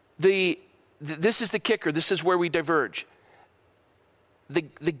 This is the kicker, this is where we diverge.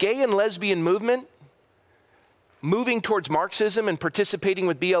 The gay and lesbian movement, moving towards Marxism and participating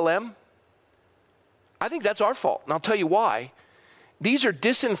with BLM, I think that's our fault, and I'll tell you why. These are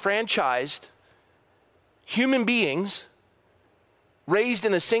disenfranchised human beings raised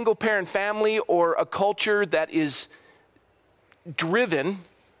in a single-parent family or a culture that is driven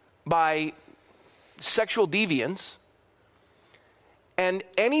by sexual deviance, and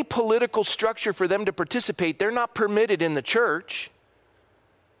any political structure for them to participate, they're not permitted in the church.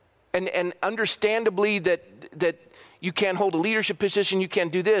 And understandably that you can't hold a leadership position, you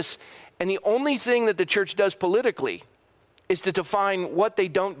can't do this. And the only thing that the church does politically is to define what they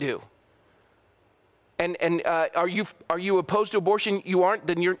don't do. And are you opposed to abortion? You aren't,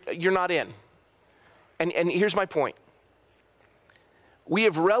 then you're not in. And here's my point. We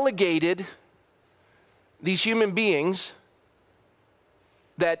have relegated these human beings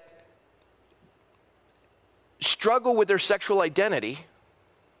that struggle with their sexual identity,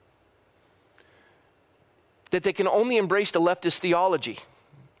 that they can only embrace the leftist theology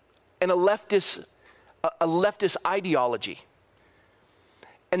and a leftist ideology.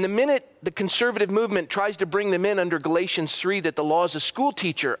 And the minute the conservative movement tries to bring them in under Galatians 3, that the law is a school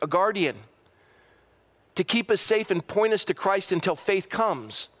teacher, a guardian, to keep us safe and point us to Christ until faith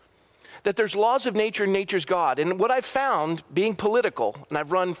comes, that there's laws of nature and nature's God. And what I've found, being political, and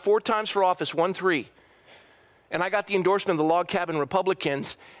I've run 4 times for office, won 3, and I got the endorsement of the Log Cabin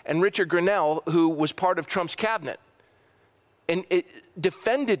Republicans and Richard Grenell, who was part of Trump's cabinet, and it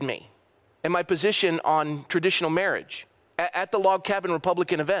defended me and my position on traditional marriage at the Log Cabin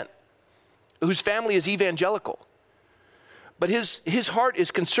Republican event, whose family is evangelical. But his heart is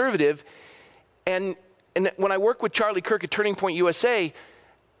conservative, and when I work with Charlie Kirk at Turning Point USA,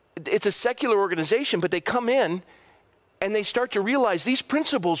 it's a secular organization, but they come in and they start to realize these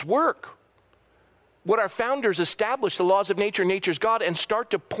principles work. What our founders established, the laws of nature, nature's God, and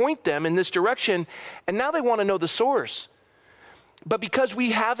start to point them in this direction, and now they want to know the source. But because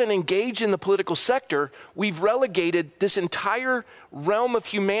we haven't engaged in the political sector, we've relegated this entire realm of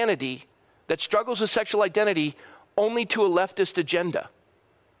humanity that struggles with sexual identity only to a leftist agenda.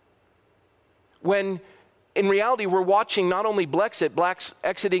 When in reality, we're watching not only blacks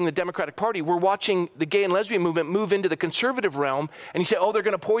exiting the Democratic Party, we're watching the gay and lesbian movement move into the conservative realm, and you say, oh, they're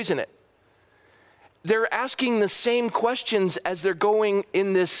going to poison it. They're asking the same questions as they're going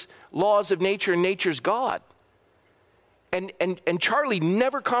in this laws of nature and nature's God. And Charlie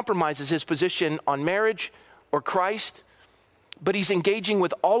never compromises his position on marriage or Christ, but he's engaging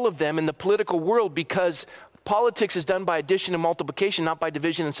with all of them in the political world because politics is done by addition and multiplication, not by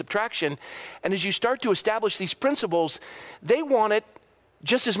division and subtraction. And as you start to establish these principles, they want it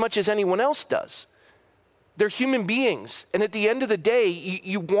just as much as anyone else does. They're human beings. And at the end of the day,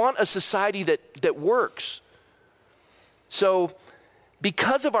 you want a society that works. So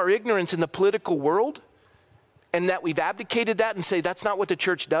because of our ignorance in the political world, and that we've abdicated that and say that's not what the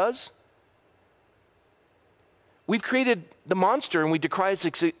church does, we've created the monster and we decry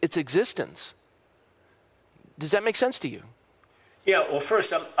its existence. Does that make sense to you? Yeah, well,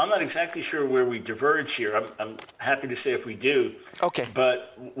 first, I'm not exactly sure where we diverge here. I'm happy to say if we do. Okay.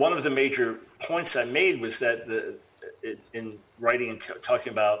 But one of the major points I made was that in writing and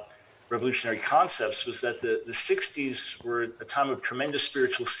talking about revolutionary concepts was that the 60s were a time of tremendous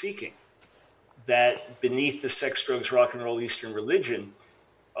spiritual seeking, that beneath the sex, drugs, rock and roll Eastern religion,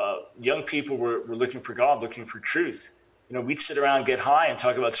 young people were looking for God, looking for truth. You know, we'd sit around, get high, and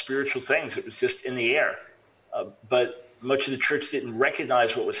talk about spiritual things. It was just in the air. But much of the church didn't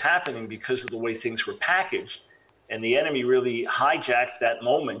recognize what was happening because of the way things were packaged. And the enemy really hijacked that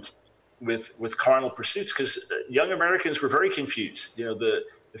moment with carnal pursuits, because young Americans were very confused. You know, the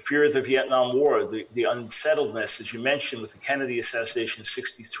fear of the Vietnam War, the unsettledness, as you mentioned, with the Kennedy assassination in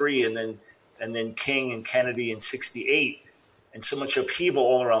 1963, and then King and Kennedy in 1968, and so much upheaval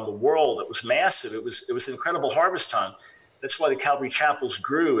all around the world. It was massive. It was an incredible harvest time. That's why the Calvary chapels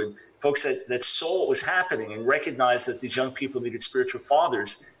grew, and folks that saw what was happening and recognized that these young people needed spiritual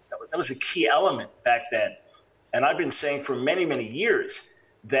fathers. That was a key element back then. And I've been saying for many, many years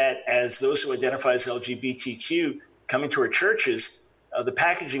that as those who identify as LGBTQ come into our churches, the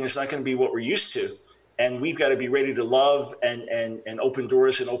packaging is not going to be what we're used to. And we've got to be ready to love and open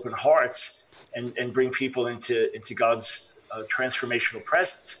doors and open hearts and bring people into God's transformational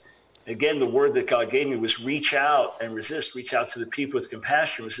presence. Again, the word that God gave me was reach out and resist. Reach out to the people with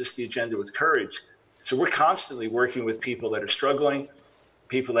compassion, resist the agenda with courage. So we're constantly working with people that are struggling,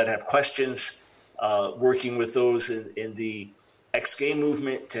 people that have questions, working with those in the ex-gay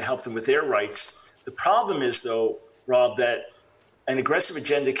movement to help them with their rights. The problem is, though, Rob, that an aggressive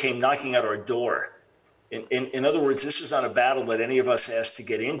agenda came knocking at our door. In other words, this was not a battle that any of us asked to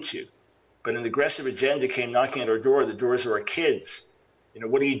get into, but an aggressive agenda came knocking at our door, the doors of our kids.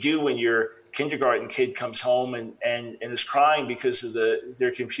 What do you do when your kindergarten kid comes home and is crying because of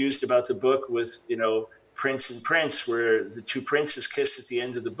they're confused about the book with, Prince and Prince, where the two princes kiss at the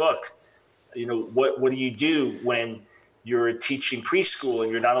end of the book? What do you do when you're teaching preschool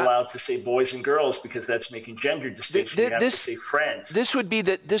and you're not allowed to say boys and girls because that's making gender distinction? You have to say friends. This would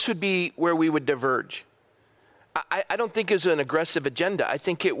be where we would diverge. I don't think it was an aggressive agenda. I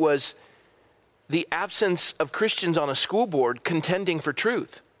think it was the absence of Christians on a school board contending for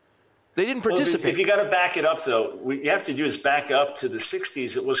truth. They didn't participate. If you got to back it up, though, what you have to do is back up to the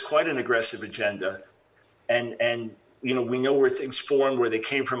 60s. It was quite an aggressive agenda. And we know where things formed, where they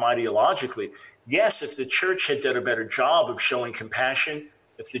came from ideologically. Yes, if the church had done a better job of showing compassion,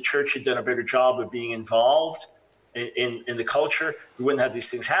 if the church had done a better job of being involved in the culture, we wouldn't have these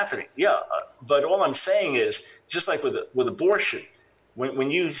things happening. Yeah, but all I'm saying is, just like with abortion,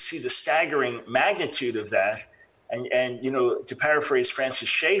 when you see the staggering magnitude of that, and to paraphrase Francis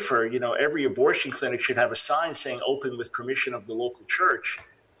Schaeffer, every abortion clinic should have a sign saying "open with permission of the local church."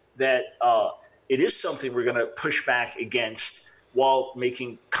 That it is something we're going to push back against, while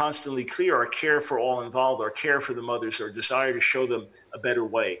making constantly clear our care for all involved, our care for the mothers, our desire to show them a better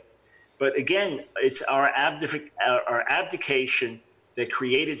way. But again, it's our abdication that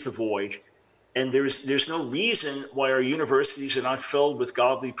created the void. And there's no reason why our universities are not filled with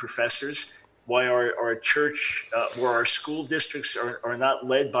godly professors, why our church, where our school districts are not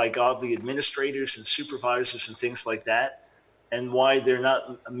led by godly administrators and supervisors and things like that, and why there are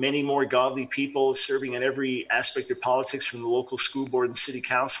not many more godly people serving in every aspect of politics, from the local school board and city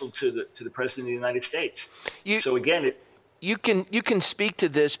council to the president of the United States. You can speak to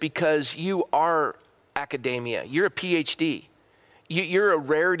this because you are academia. You're a PhD. You're a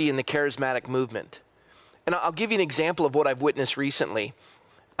rarity in the charismatic movement. And I'll give you an example of what I've witnessed recently.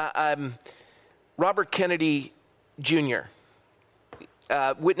 Robert Kennedy Jr.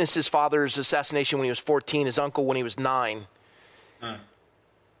 Witnessed his father's assassination when he was 14, his uncle when he was 9.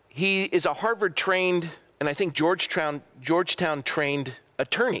 He is a Harvard-trained, and I think Georgetown-trained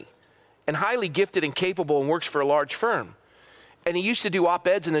attorney, and highly gifted and capable, and works for a large firm. And he used to do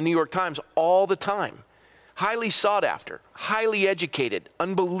op-eds in the New York Times all the time. Highly sought after, highly educated,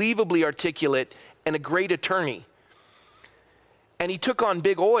 unbelievably articulate, and a great attorney. And he took on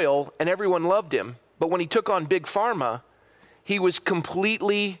big oil, and everyone loved him. But when he took on big pharma, he was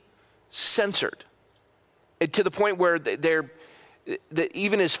completely censored, to the point where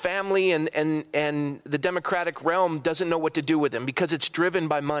even his family and the Democratic realm doesn't know what to do with him because it's driven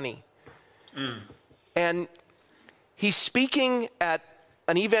by money. And he's speaking at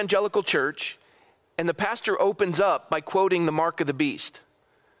an evangelical church, and the pastor opens up by quoting the mark of the beast.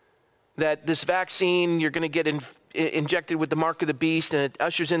 That this vaccine, you're going to get injected with the mark of the beast, and it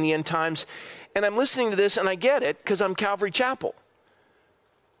ushers in the end times. And I'm listening to this, and I get it, because I'm Calvary Chapel.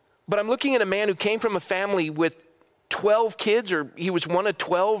 But I'm looking at a man who came from a family with 12 kids, or he was one of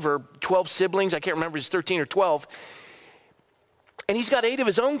 12 or 12 siblings. I can't remember, he's 13 or 12. And he's got 8 of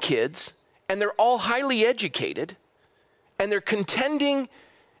his own kids, and they're all highly educated, and they're contending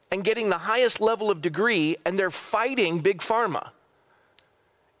and getting the highest level of degree, and they're fighting big pharma.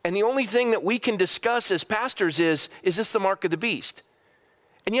 And the only thing that we can discuss as pastors is this the mark of the beast?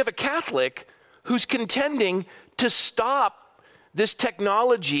 And you have a Catholic who's contending to stop this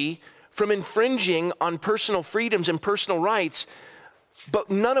technology from infringing on personal freedoms and personal rights,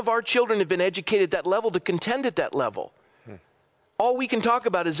 but none of our children have been educated at that level to contend at that level. All we can talk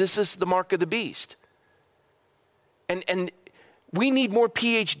about is this is the mark of the beast. And we need more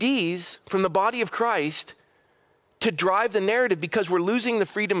PhDs from the body of Christ to drive the narrative, because we're losing the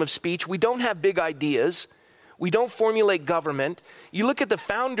freedom of speech. We don't have big ideas. We don't formulate government. You look at the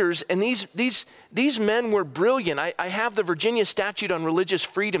founders, and these men were brilliant. I have the Virginia Statute on Religious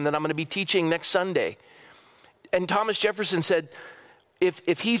Freedom that I'm going to be teaching next Sunday. And Thomas Jefferson said,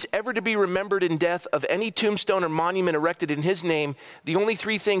 if he's ever to be remembered in death of any tombstone or monument erected in his name, the only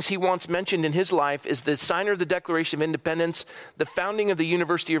 3 things he wants mentioned in his life is the signer of the Declaration of Independence, the founding of the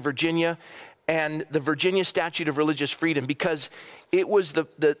University of Virginia, and the Virginia Statute of Religious Freedom, because it was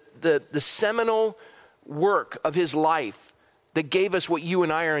the seminal work of his life that gave us what you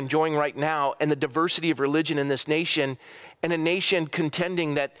and I are enjoying right now, and the diversity of religion in this nation, and a nation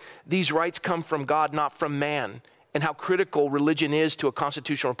contending that these rights come from God, not from man, and how critical religion is to a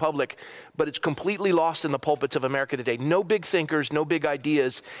constitutional republic, but it's completely lost in the pulpits of America today. No big thinkers, no big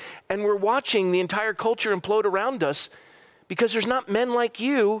ideas, and we're watching the entire culture implode around us because there's not men like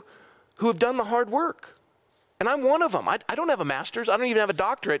you who have done the hard work. And I'm one of them. I don't have a master's. I don't even have a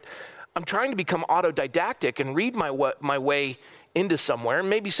doctorate. I'm trying to become autodidactic and read my way into somewhere.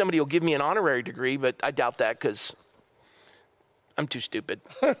 Maybe somebody will give me an honorary degree, but I doubt that because I'm too stupid.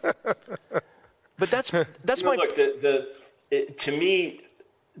 But that's my... Look, to me,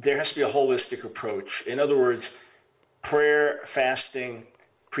 there has to be a holistic approach. In other words, prayer, fasting,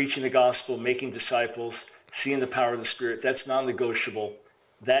 preaching the gospel, making disciples, seeing the power of the Spirit, that's non-negotiable.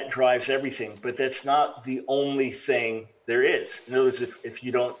 That drives everything, but that's not the only thing there is. In other words, if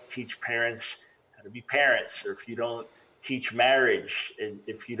you don't teach parents how to be parents, or if you don't teach marriage, and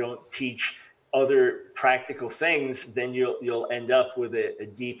if you don't teach other practical things, then you'll end up with a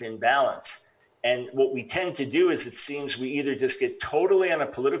deep imbalance. And what we tend to do is, it seems, we either just get totally on a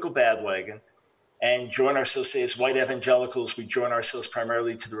political bandwagon and join ourselves, say, as white evangelicals, we join ourselves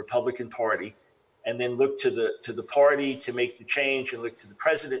primarily to the Republican Party, and then look to the party to make the change, and look to the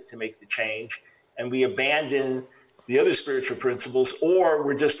president to make the change, and we abandon the other spiritual principles, or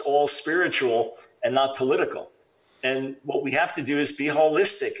we're just all spiritual and not political. And what we have to do is be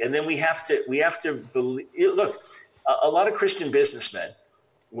holistic, and then we have to believe. Look, a lot of Christian businessmen,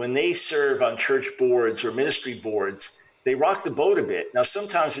 when they serve on church boards or ministry boards, they rock the boat a bit. Now,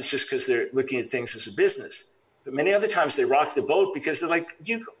 sometimes it's just because they're looking at things as a business. But many other times they rock the boat because they're like,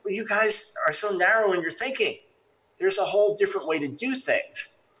 you guys are so narrow in your thinking. There's a whole different way to do things.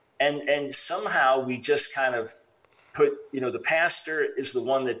 And somehow we just kind of put, the pastor is the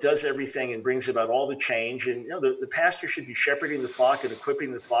one that does everything and brings about all the change. And, the pastor should be shepherding the flock and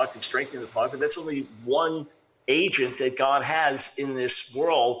equipping the flock and strengthening the flock. But that's only one agent that God has in this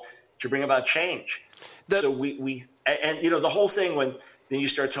world to bring about change. So the whole thing, when then you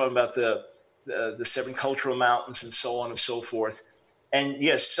start talking about the seven cultural mountains and so on and so forth. And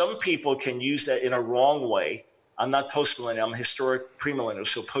yes, some people can use that in a wrong way. I'm not post-millennial, I'm historic premillennial,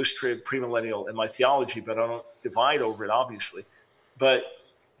 so post-trib, premillennial in my theology, but I don't divide over it, obviously. But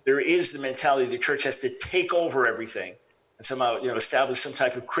there is the mentality the church has to take over everything and somehow establish some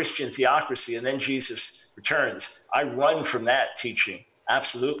type of Christian theocracy, and then Jesus returns. I run from that teaching,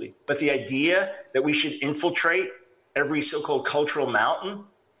 absolutely. But the idea that we should infiltrate every so-called cultural mountain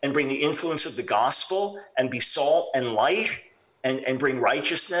and bring the influence of the gospel and be salt and light and bring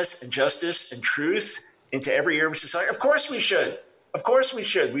righteousness and justice and truth into every area of society, of course we should. Of course we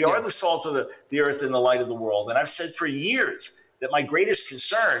should. We are the salt of the earth and the light of the world. And I've said for years that my greatest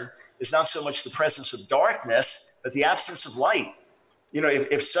concern is not so much the presence of darkness, but the absence of light.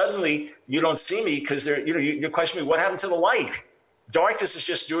 If suddenly you don't see me because you question me, what happened to the light? Darkness is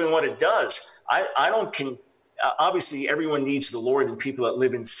just doing what it does. Obviously, everyone needs the Lord, and people that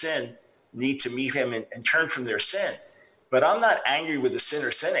live in sin need to meet him and turn from their sin. But I'm not angry with the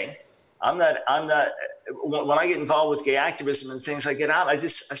sinner sinning. I'm not. When I get involved with gay activism and things, I get out. I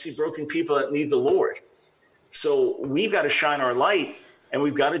see broken people that need the Lord. So we've got to shine our light, and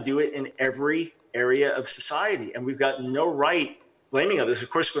we've got to do it in every area of society. And we've got no right blaming others. Of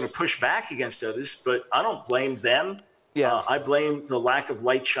course, we're going to push back against others, but I don't blame them. Yeah. I blame the lack of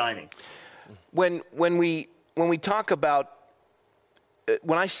light shining. When we talk about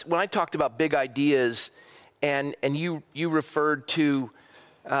when I talked about big ideas, and you referred to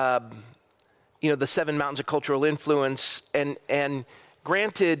the seven mountains of cultural influence, and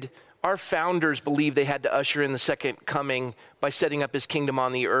granted, our founders believed they had to usher in the second coming by setting up his kingdom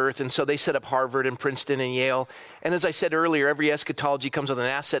on the earth, and so they set up Harvard and Princeton and Yale. And as I said earlier, every eschatology comes with an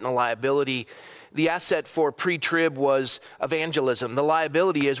asset and a liability. The asset for pre-trib was evangelism. The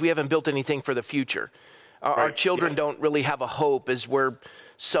liability is we haven't built anything for the future. Our children don't really have a hope, as we're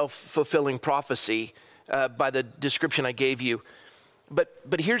self-fulfilling prophecy by the description I gave you. But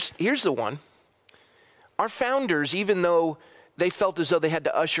here's the one. Our founders, even though they felt as though they had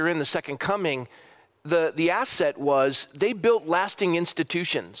to usher in the second coming, the asset was they built lasting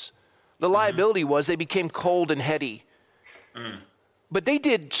institutions. The liability was they became cold and heady. But they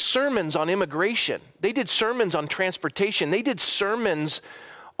did sermons on immigration. They did sermons on transportation. They did sermons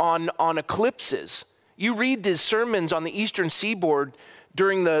on eclipses. You read the sermons on the Eastern Seaboard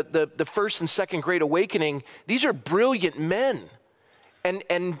during the First and Second Great Awakening. These are brilliant men.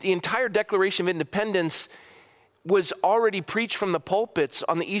 And the entire Declaration of Independence was already preached from the pulpits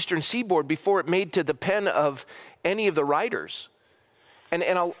on the Eastern Seaboard before it made to the pen of any of the writers. And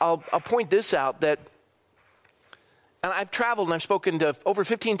I'll point this out, that And I've traveled and I've spoken to over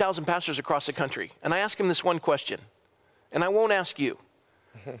 15,000 pastors across the country. And I ask them this one question, and I won't ask you.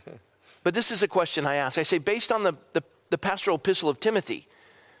 But this is a question I ask. I say, based on the pastoral epistle of Timothy,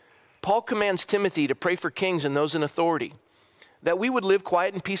 Paul commands Timothy to pray for kings and those in authority, that we would live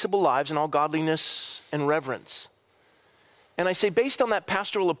quiet and peaceable lives in all godliness and reverence. And I say, based on that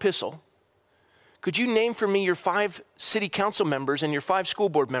pastoral epistle, could you name for me your 5 city council members and your 5 school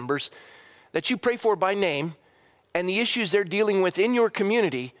board members that you pray for by name and the issues they're dealing with in your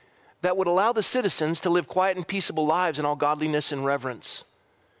community that would allow the citizens to live quiet and peaceable lives in all godliness and reverence?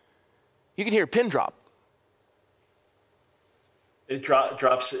 You can hear a pin drop. It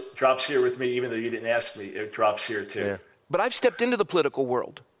drops here with me, even though you didn't ask me. It drops here too. Yeah. But I've stepped into the political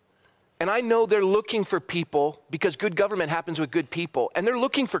world, and I know they're looking for people because good government happens with good people, and they're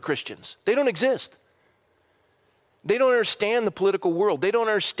looking for Christians. They don't exist. They don't understand the political world. They don't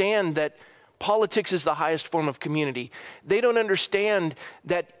understand that politics is the highest form of community. They don't understand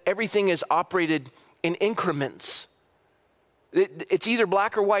that everything is operated in increments. It's either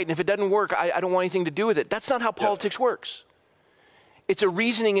black or white, and if it doesn't work, I don't want anything to do with it. That's not how politics works. It's a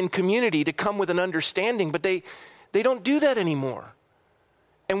reasoning in community to come with an understanding, but they don't do that anymore.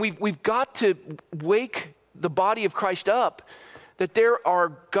 And we've got to wake the body of Christ up that there are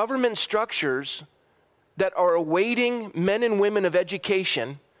government structures that are awaiting men and women of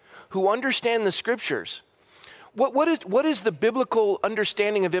education who understand the scriptures. What is the biblical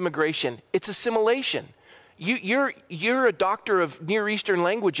understanding of immigration? It's assimilation. You're a doctor of Near Eastern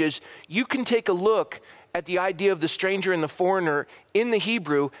languages. You can take a look at the idea of the stranger and the foreigner in the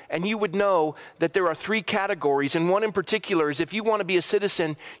Hebrew, and you would know that there are 3 categories, and one in particular is if you want to be a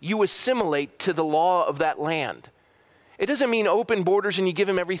citizen, you assimilate to the law of that land. It doesn't mean open borders and you give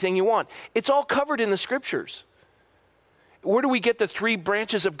them everything you want. It's all covered in the scriptures. Where do we get the 3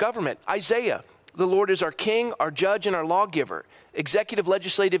 branches of government? Isaiah, the Lord is our king, our judge, and our lawgiver, executive,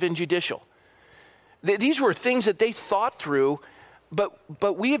 legislative, and judicial. These were things that they thought through,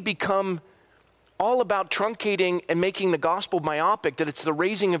 but we have become all about truncating and making the gospel myopic, that it's the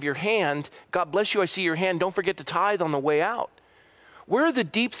raising of your hand. God bless you, I see your hand. Don't forget to tithe on the way out. Where are the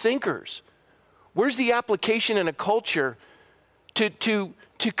deep thinkers? Where's the application in a culture to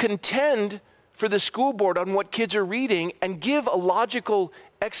contend for the school board on what kids are reading and give a logical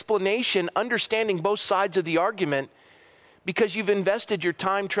explanation, understanding both sides of the argument, because you've invested your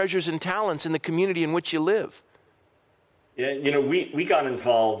time, treasures, and talents in the community in which you live? Yeah, we got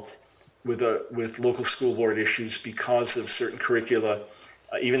involved with local school board issues because of certain curricula.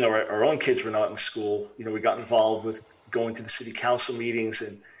 Even though our own kids were not in school, we got involved with going to the city council meetings,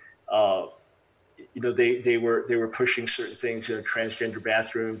 and they were pushing certain things, transgender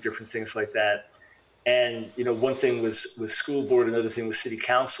bathroom, different things like that. And one thing was with school board, another thing was city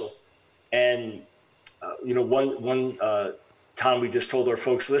council. And one time we just told our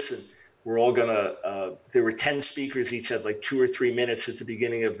folks, listen, we're all gonna, there were 10 speakers, each had like 2 or 3 minutes at the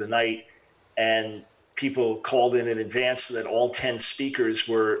beginning of the night. And people called in advance so that all 10 speakers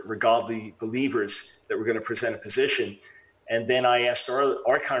were godly believers that were gonna present a position. And then I asked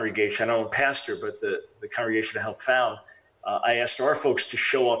our congregation, I know I'm a pastor, but the congregation I helped found, I asked our folks to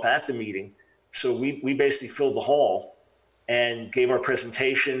show up at the meeting. So we basically filled the hall and gave our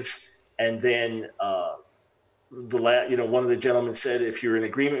presentations. And then one of the gentlemen said, if you're in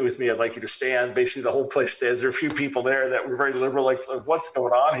agreement with me, I'd like you to stand. Basically, the whole place stands. There are a few people there that were very liberal, like what's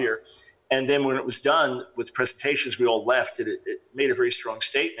going on here? And then when it was done with the presentations, we all left. It made a very strong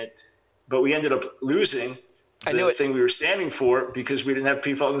statement. But we ended up losing the thing we were standing for because we didn't have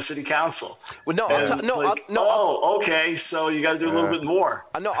people on the city council. Well, okay, so you got to do a little bit more.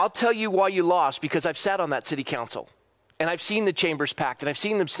 I'll tell you why you lost, because I've sat on that city council. And I've seen the chambers packed, and I've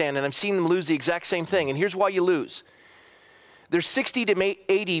seen them stand, and I've seen them lose the exact same thing. And here's why you lose. There's 60 to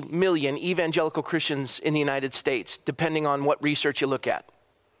 80 million evangelical Christians in the United States, depending on what research you look at.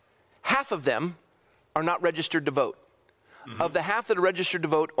 Half of them are not registered to vote. Mm-hmm. Of the half that are registered to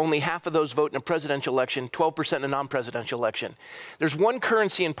vote, only half of those vote in a presidential election, 12% in a non-presidential election. There's one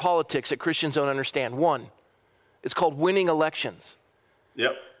currency in politics that Christians don't understand. One. It's called winning elections.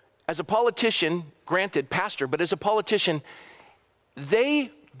 Yep. As a politician, granted, pastor, but as a politician,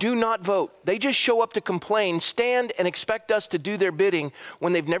 they do not vote. They just show up to complain, stand, and expect us to do their bidding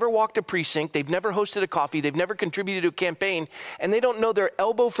when they've never walked a precinct, they've never hosted a coffee, they've never contributed to a campaign, and they don't know their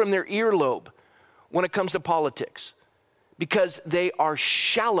elbow from their earlobe when it comes to politics, because they are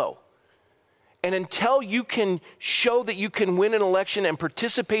shallow. And until you can show that you can win an election and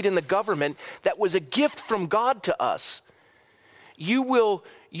participate in the government that was a gift from God to us, you will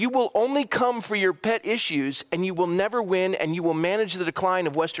only come for your pet issues, and you will never win, and you will manage the decline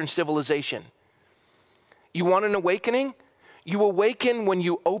of Western civilization. You want an awakening? You awaken when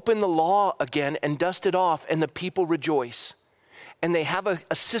you open the law again and dust it off, and the people rejoice. And they have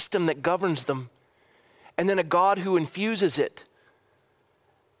a system that governs them, and then a God who infuses it.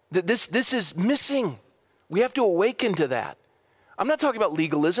 This is missing. We have to awaken to that. I'm not talking about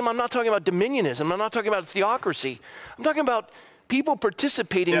legalism. I'm not talking about dominionism. I'm not talking about theocracy. I'm talking about people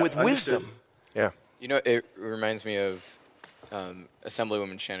participating with wisdom. Yeah. You know, it reminds me of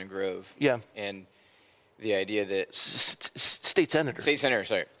Assemblywoman Shannon Grove. Yeah. And the idea that... State Senator. State Senator,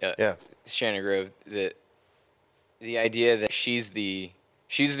 sorry. Yeah. Shannon Grove, the idea that she's the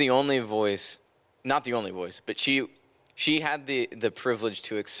only voice, not the only voice, but she had the privilege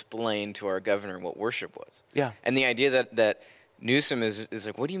to explain to our governor what worship was. Yeah. And the idea that Newsom is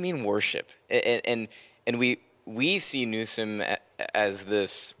like, what do you mean worship? And we see Newsom as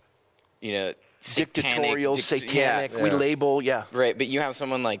this, dictatorial, satanic. Yeah. We label, right. But you have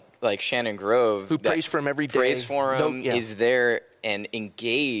someone like Shannon Grove who prays for him every day. Prays for him, is there and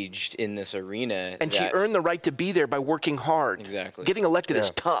engaged in this arena. And she earned the right to be there by working hard. Exactly. Getting elected is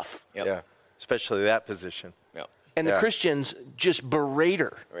tough. Yep. Yeah, especially that position. Yep. And the Christians just berate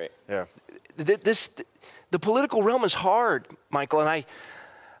her. Right. Yeah. The political realm is hard, Michael, and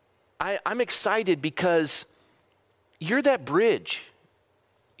I'm excited because you're that bridge.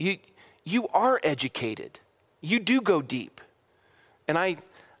 You are educated. You do go deep. And I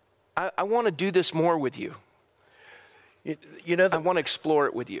want to do this more with you. I want to explore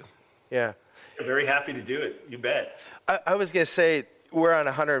it with you. Yeah. I'm very happy to do it. You bet. I was going to say, we're on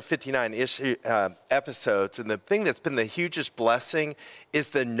 159 episodes, and the thing that's been the hugest blessing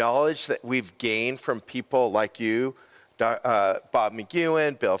is the knowledge that we've gained from people like you, Bob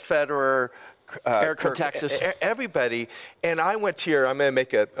McEwen, Bill Federer, Eric from Texas, everybody. And I went to I'm going to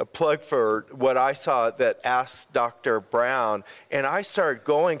make a plug for what I saw that Ask Dr. Brown, and I started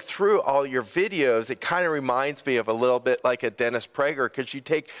going through all your videos. It kind of reminds me of a little bit like a Dennis Prager, because you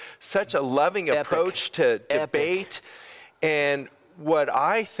take such a loving approach to debate. And what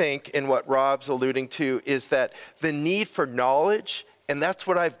I think, and what Rob's alluding to, is that the need for knowledge. And that's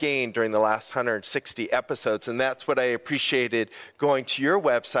what I've gained during the last 160 episodes. And that's what I appreciated going to your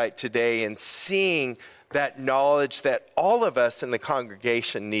website today and seeing that knowledge that all of us in the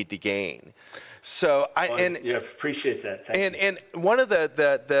congregation need to gain. So appreciate that. Thank you. And one of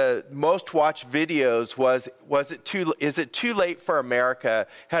the most watched videos is it too late for America?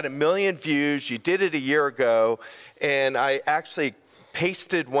 Had 1 million views. You did it a year ago, and I actually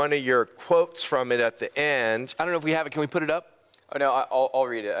pasted one of your quotes from it at the end. I don't know if we have it. Can we put it up? Oh, no, I'll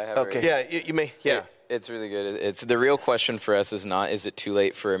read it. I have it. Yeah, you may. Yeah. It's really good. It's the real question for us is not, is it too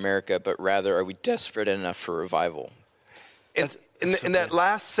late for America, but rather, are we desperate enough for revival? In that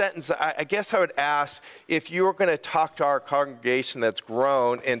last sentence, I guess I would ask, if you were going to talk to our congregation that's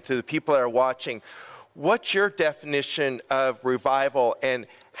grown and to the people that are watching, what's your definition of revival, and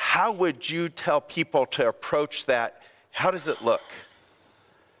how would you tell people to approach that? How does it look?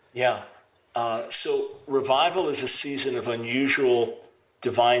 Yeah. So revival is a season of unusual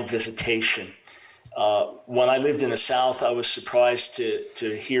divine visitation. When I lived in the South, I was surprised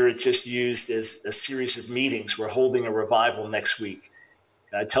to hear it just used as a series of meetings. We're holding a revival next week.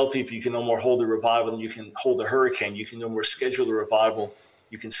 And I tell people you can no more hold a revival than you can hold a hurricane. You can no more schedule a revival.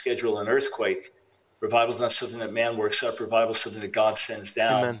 You can schedule an earthquake. Revival is not something that man works up. Revival is something that God sends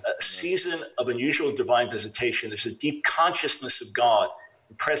down. Amen. A season of unusual divine visitation. There's a deep consciousness of God,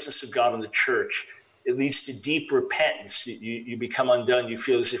 the presence of God in the church. It leads to deep repentance. You become undone. You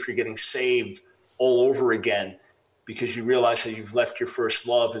feel as if you're getting saved all over again because you realize that you've left your first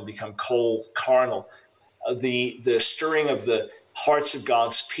love and become cold, carnal. The stirring of the hearts of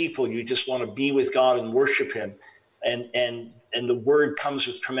God's people, you just want to be with God and worship him. And the word comes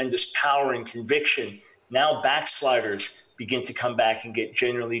with tremendous power and conviction. Now backsliders begin to come back and get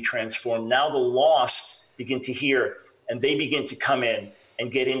genuinely transformed. Now the lost begin to hear, and they begin to come in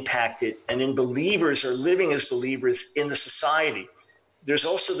and get impacted. And then believers are living as believers in the society. There's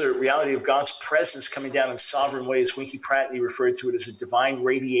also the reality of God's presence coming down in sovereign ways. Winky Pratt referred to it as a divine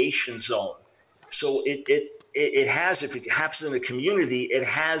radiation zone. So it has, if it happens in the community, it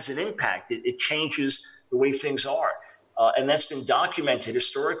has an impact. It changes the way things are. And that's been documented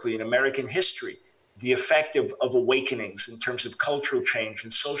historically in American history, the effect of awakenings in terms of cultural change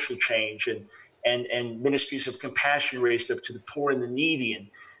and social change and ministries of compassion raised up to the poor and the needy. And,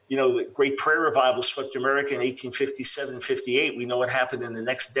 the Great Prayer Revival swept America in 1857, 58. We know what happened in the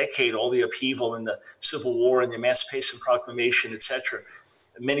next decade, all the upheaval in the Civil War and the Emancipation Proclamation, etc.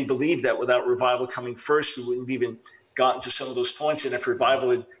 Many believe that without revival coming first, we wouldn't have even gotten to some of those points. And if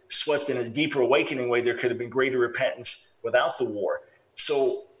revival had swept in a deeper awakening way, there could have been greater repentance without the war.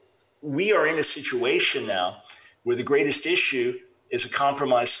 So we are in a situation now where the greatest issue is a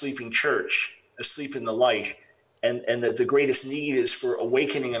compromised sleeping church, asleep in the light, and that the greatest need is for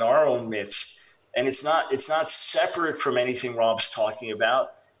awakening in our own midst. And it's not separate from anything Rob's talking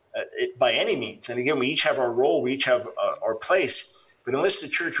about by any means. And again, we each have our role, we each have our place. But unless the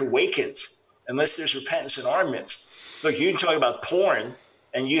church awakens, unless there's repentance in our midst, look, you can talk about porn,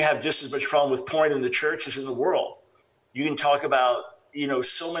 and you have just as much problem with porn in the church as in the world. You can talk about,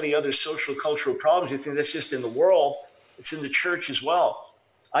 so many other social, cultural problems. You think that's just in the world. It's in the church as well.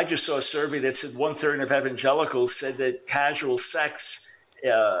 I just saw a survey that said 1/3 of evangelicals said that casual sex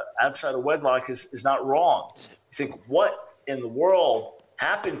outside of wedlock is not wrong. You think, what in the world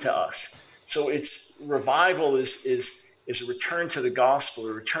happened to us? So it's revival is a return to the gospel,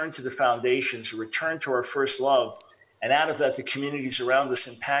 a return to the foundations, a return to our first love. And out of that, the communities around us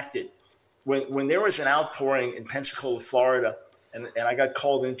impacted. When there was an outpouring in Pensacola, Florida, and I got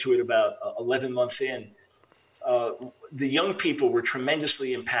called into it about 11 months in, the young people were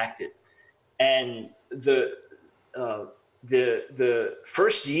tremendously impacted. And the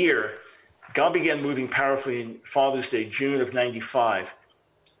first year, God began moving powerfully in Father's Day, June of 95,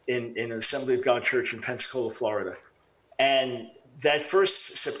 in an Assembly of God church in Pensacola, Florida. And that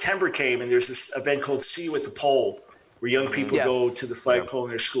first September came, and there's this event called See You at the Pole, where young people go to the flagpole in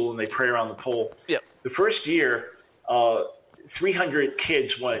their school and they pray around the pole. Yep. The first year, 300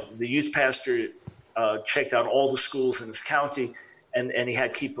 kids went. The youth pastor checked out all the schools in his county, and he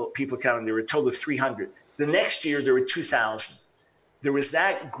had people counting. There were a total of 300. The next year, there were 2,000. There was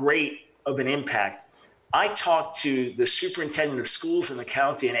that great of an impact. I talked to the superintendent of schools in the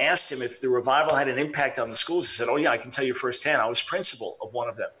county and asked him if the revival had an impact on the schools. He said, oh, yeah, I can tell you firsthand. I was principal of one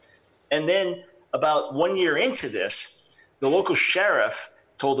of them. And then about 1 year into this, the local sheriff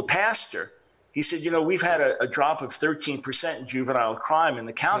told the pastor, he said, we've had a drop of 13% in juvenile crime in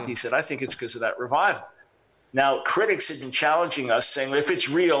the county. He said, I think it's because of that revival. Now, critics had been challenging us, saying, well, if it's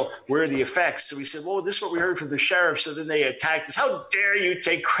real, where are the effects? So we said, well, this is what we heard from the sheriff. So then they attacked us. How dare you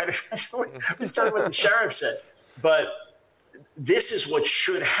take credit? We're just talking what the sheriff said. But this is what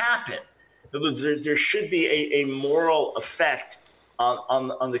should happen. There should be a moral effect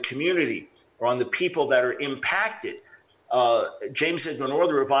on the community or on the people that are impacted. James Edmund Orr,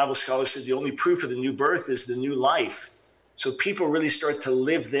 the revival scholar, said the only proof of the new birth is the new life. So people really start to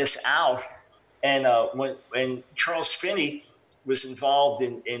live this out. And when Charles Finney was involved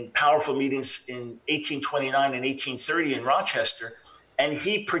in powerful meetings in 1829 and 1830 in Rochester, and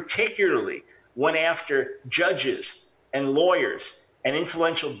he particularly went after judges and lawyers and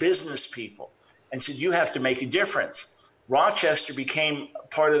influential business people and said, you have to make a difference. Rochester became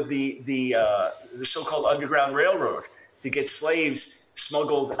part of the so-called Underground Railroad to get slaves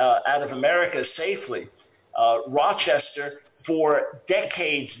smuggled out of America safely. Rochester, for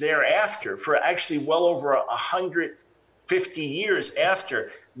decades thereafter, for actually well over 150 years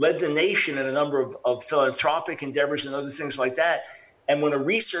after, led the nation in a number of philanthropic endeavors and other things like that. And when a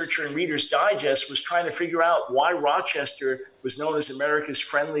researcher in Reader's Digest was trying to figure out why Rochester was known as America's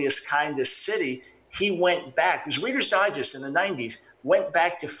friendliest, kindest city, he went back, because Reader's Digest in the 90s went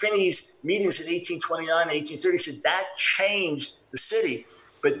back to Finney's meetings in 1829, 1830, said that changed the city.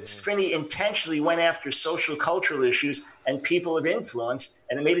 But Finney intentionally went after social, cultural issues and people of influence,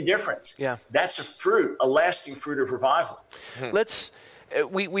 and it made a difference. Yeah. That's a fruit, a lasting fruit of revival.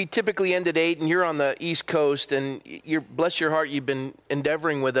 We typically end at 8, and you're on the East Coast, and bless your heart, you've been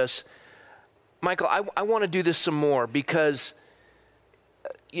endeavoring with us. Michael, I want to do this some more because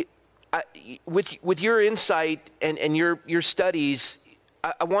with your insight and your studies,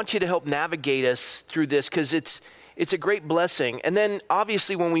 I want you to help navigate us through this because it's a great blessing. And then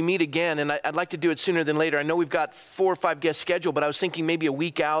obviously when we meet again, and I'd like to do it sooner than later. I know we've got 4 or 5 guests scheduled, but I was thinking maybe a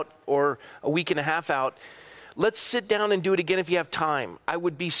week out or a week and a half out. Let's sit down and do it again if you have time. I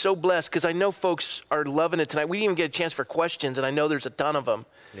would be so blessed because I know folks are loving it tonight. We didn't even get a chance for questions, and I know there's a ton of them.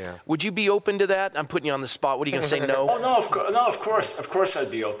 Yeah. Would you be open to that? I'm putting you on the spot. What are you going to say, no? Oh, no, of course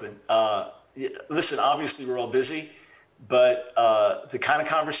I'd be open. Listen, obviously we're all busy, but the kind of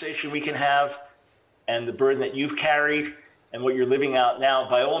conversation we can have and the burden that you've carried and what you're living out now,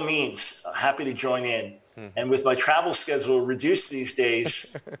 by all means, happy to join in. And with my travel schedule reduced these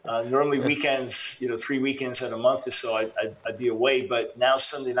days, normally weekends, 3 weekends in a month or so, I'd be away. But now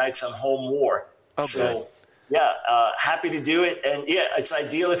Sunday nights I'm home more. Okay. So, yeah, happy to do it. And, yeah, it's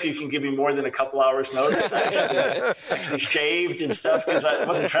ideal if you can give me more than a couple hours notice. I actually shaved and stuff because I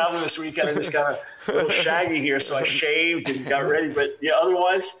wasn't traveling this weekend. I just got a little shaggy here, so I shaved and got ready. But, yeah,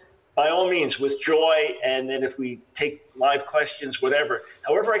 otherwise, by all means, with joy. And then if we take live questions, whatever,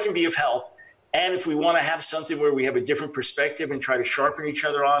 however I can be of help. And if we want to have something where we have a different perspective and try to sharpen each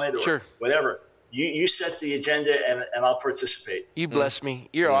other on it or whatever, you set the agenda and I'll participate. You bless me.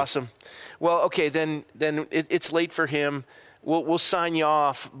 You're awesome. Well, okay, then it's late for him. We'll sign you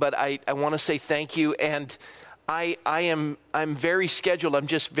off, but I want to say thank you. And I'm very scheduled. I'm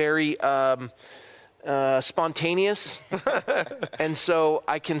just very spontaneous, and so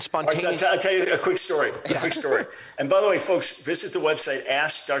I can spontaneously. I'll tell you a quick story. And by the way, folks, visit the website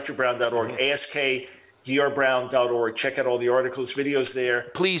askdrbrown.org, askdrbrown.org. Check out all the articles, videos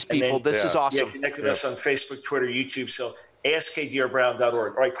there. Please, people, this is awesome. Yeah, connect with us on Facebook, Twitter, YouTube. So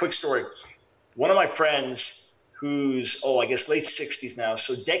askdrbrown.org. All right, quick story. One of my friends who's, I guess late 60s now,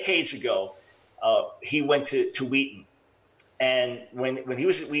 so decades ago, he went to Wheaton. And when he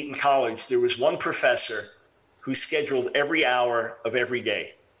was at Wheaton College, there was one professor who scheduled every hour of every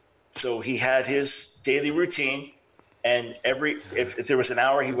day. So he had his daily routine, and if there was an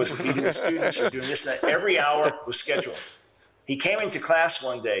hour he wasn't meeting with students or doing this and that, every hour was scheduled. He came into class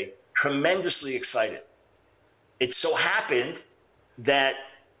one day tremendously excited. It so happened that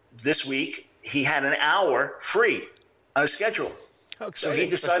this week he had an hour free on his schedule. Okay. So he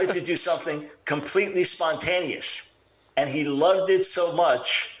decided to do something completely spontaneous. And he loved it so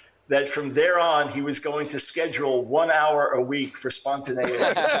much that from there on, he was going to schedule 1 hour a week for spontaneity.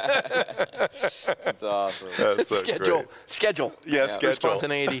 That's awesome. That's so schedule. Yeah, for schedule.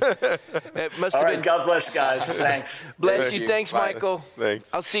 Spontaneity. It must All have right, been. God bless, guys. Thanks. Bless you. Thanks, Michael.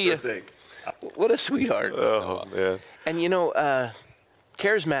 Thanks. I'll see you. What a sweetheart. Oh, man. And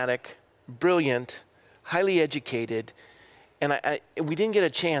charismatic, brilliant, highly educated. And we didn't get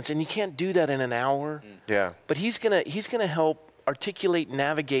a chance, and you can't do that in an hour. Yeah. But he's gonna help articulate,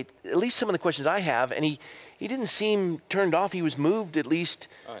 navigate at least some of the questions I have. And he didn't seem turned off. He was moved at least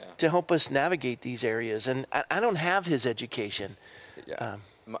to help us navigate these areas. And I don't have his education. Yeah.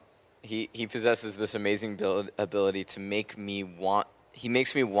 He possesses this amazing ability to make me want. He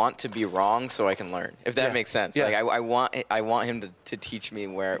makes me want to be wrong so I can learn, if that makes sense. Yeah. Like I want him to teach me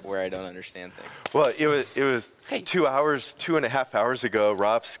where I don't understand things. Well, it was 2.5 hours ago,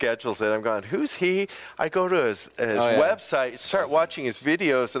 Rob schedules it. I'm going, who's he? I go to his website, start watching his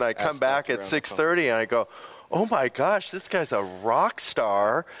videos, and I come back at 6:30 and I go, oh my gosh, this guy's a rock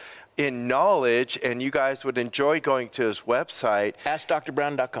star in knowledge, and you guys would enjoy going to his website.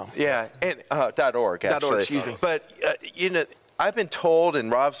 AskDrBrown.com. Yeah, and .org, actually. .org, excuse me. But, I've been told, and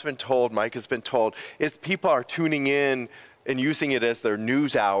Rob's been told, Mike has been told, is people are tuning in and using it as their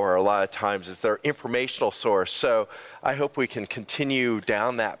news hour a lot of times, as their informational source. So I hope we can continue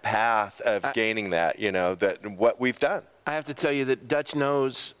down that path of gaining that, that what we've done. I have to tell you that Dutch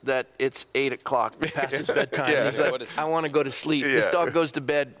knows that it's 8 o'clock past his bedtime. He's like, I want to go to sleep. This dog goes to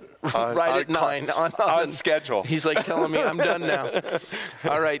bed right at 9 on schedule. He's like telling me I'm done now.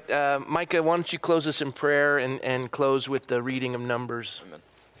 All right, Micah, why don't you close us in prayer and close with the reading of Numbers. Amen.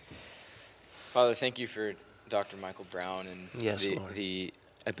 Father, thank you for Dr. Michael Brown and the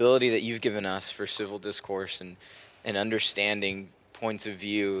ability that you've given us for civil discourse and understanding points of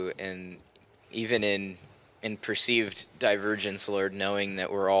view, and even in perceived divergence, Lord, knowing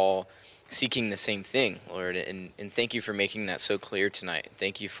that we're all seeking the same thing, Lord, and thank you for making that so clear tonight.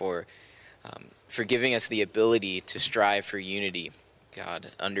 Thank you for giving us the ability to strive for unity,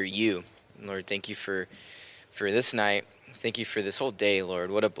 God, under you. Lord, thank you for this night. Thank you for this whole day,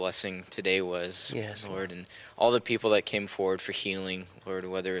 Lord. What a blessing today was, yes, Lord, and all the people that came forward for healing, Lord,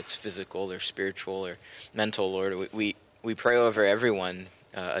 whether it's physical or spiritual or mental, Lord. We pray over everyone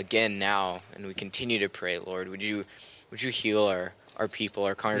again now, and we continue to pray, Lord. Would you heal our people,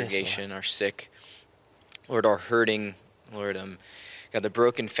 our congregation, yes, our sick, Lord, our hurting, Lord, God, the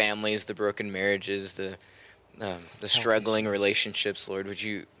broken families, the broken marriages, the struggling relationships, Lord. Would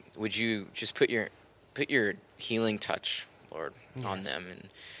you just put your healing touch, Lord, yes, on them? And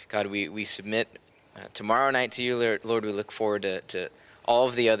God, we submit tomorrow night to you, Lord. We look forward to all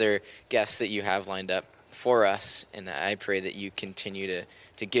of the other guests that you have lined up for us, and I pray that you continue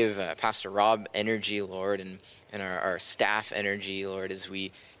to give Pastor Rob energy, Lord, and our staff energy, Lord, as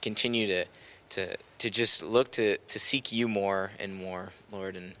we continue to just look to seek you more and more,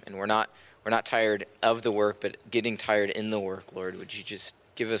 Lord, and we're not tired of the work, but getting tired in the work, Lord. Would you just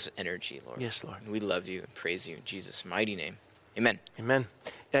give us energy, Lord? Yes, Lord. We love you and praise you in Jesus' mighty name. Amen. Amen.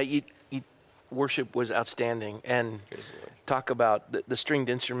 Worship was outstanding, and talk about the stringed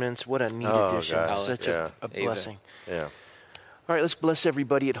instruments. What a neat addition. Gosh. Such a blessing. Yeah. All right, let's bless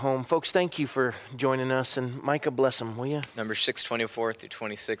everybody at home. Folks, thank you for joining us, and Micah, bless them, will you? Numbers 6:24 through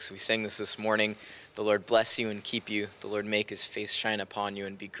 26. We sang this morning. The Lord bless you and keep you. The Lord make his face shine upon you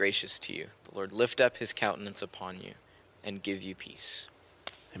and be gracious to you. The Lord lift up his countenance upon you and give you peace.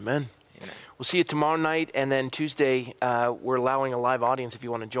 Amen. Amen. We'll see you tomorrow night, and then Tuesday, we're allowing a live audience if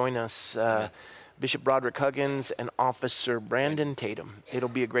you want to join us. Bishop Broderick Huggins and Officer Brandon Tatum. It'll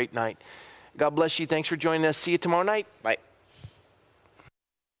be a great night. God bless you. Thanks for joining us. See you tomorrow night. Bye.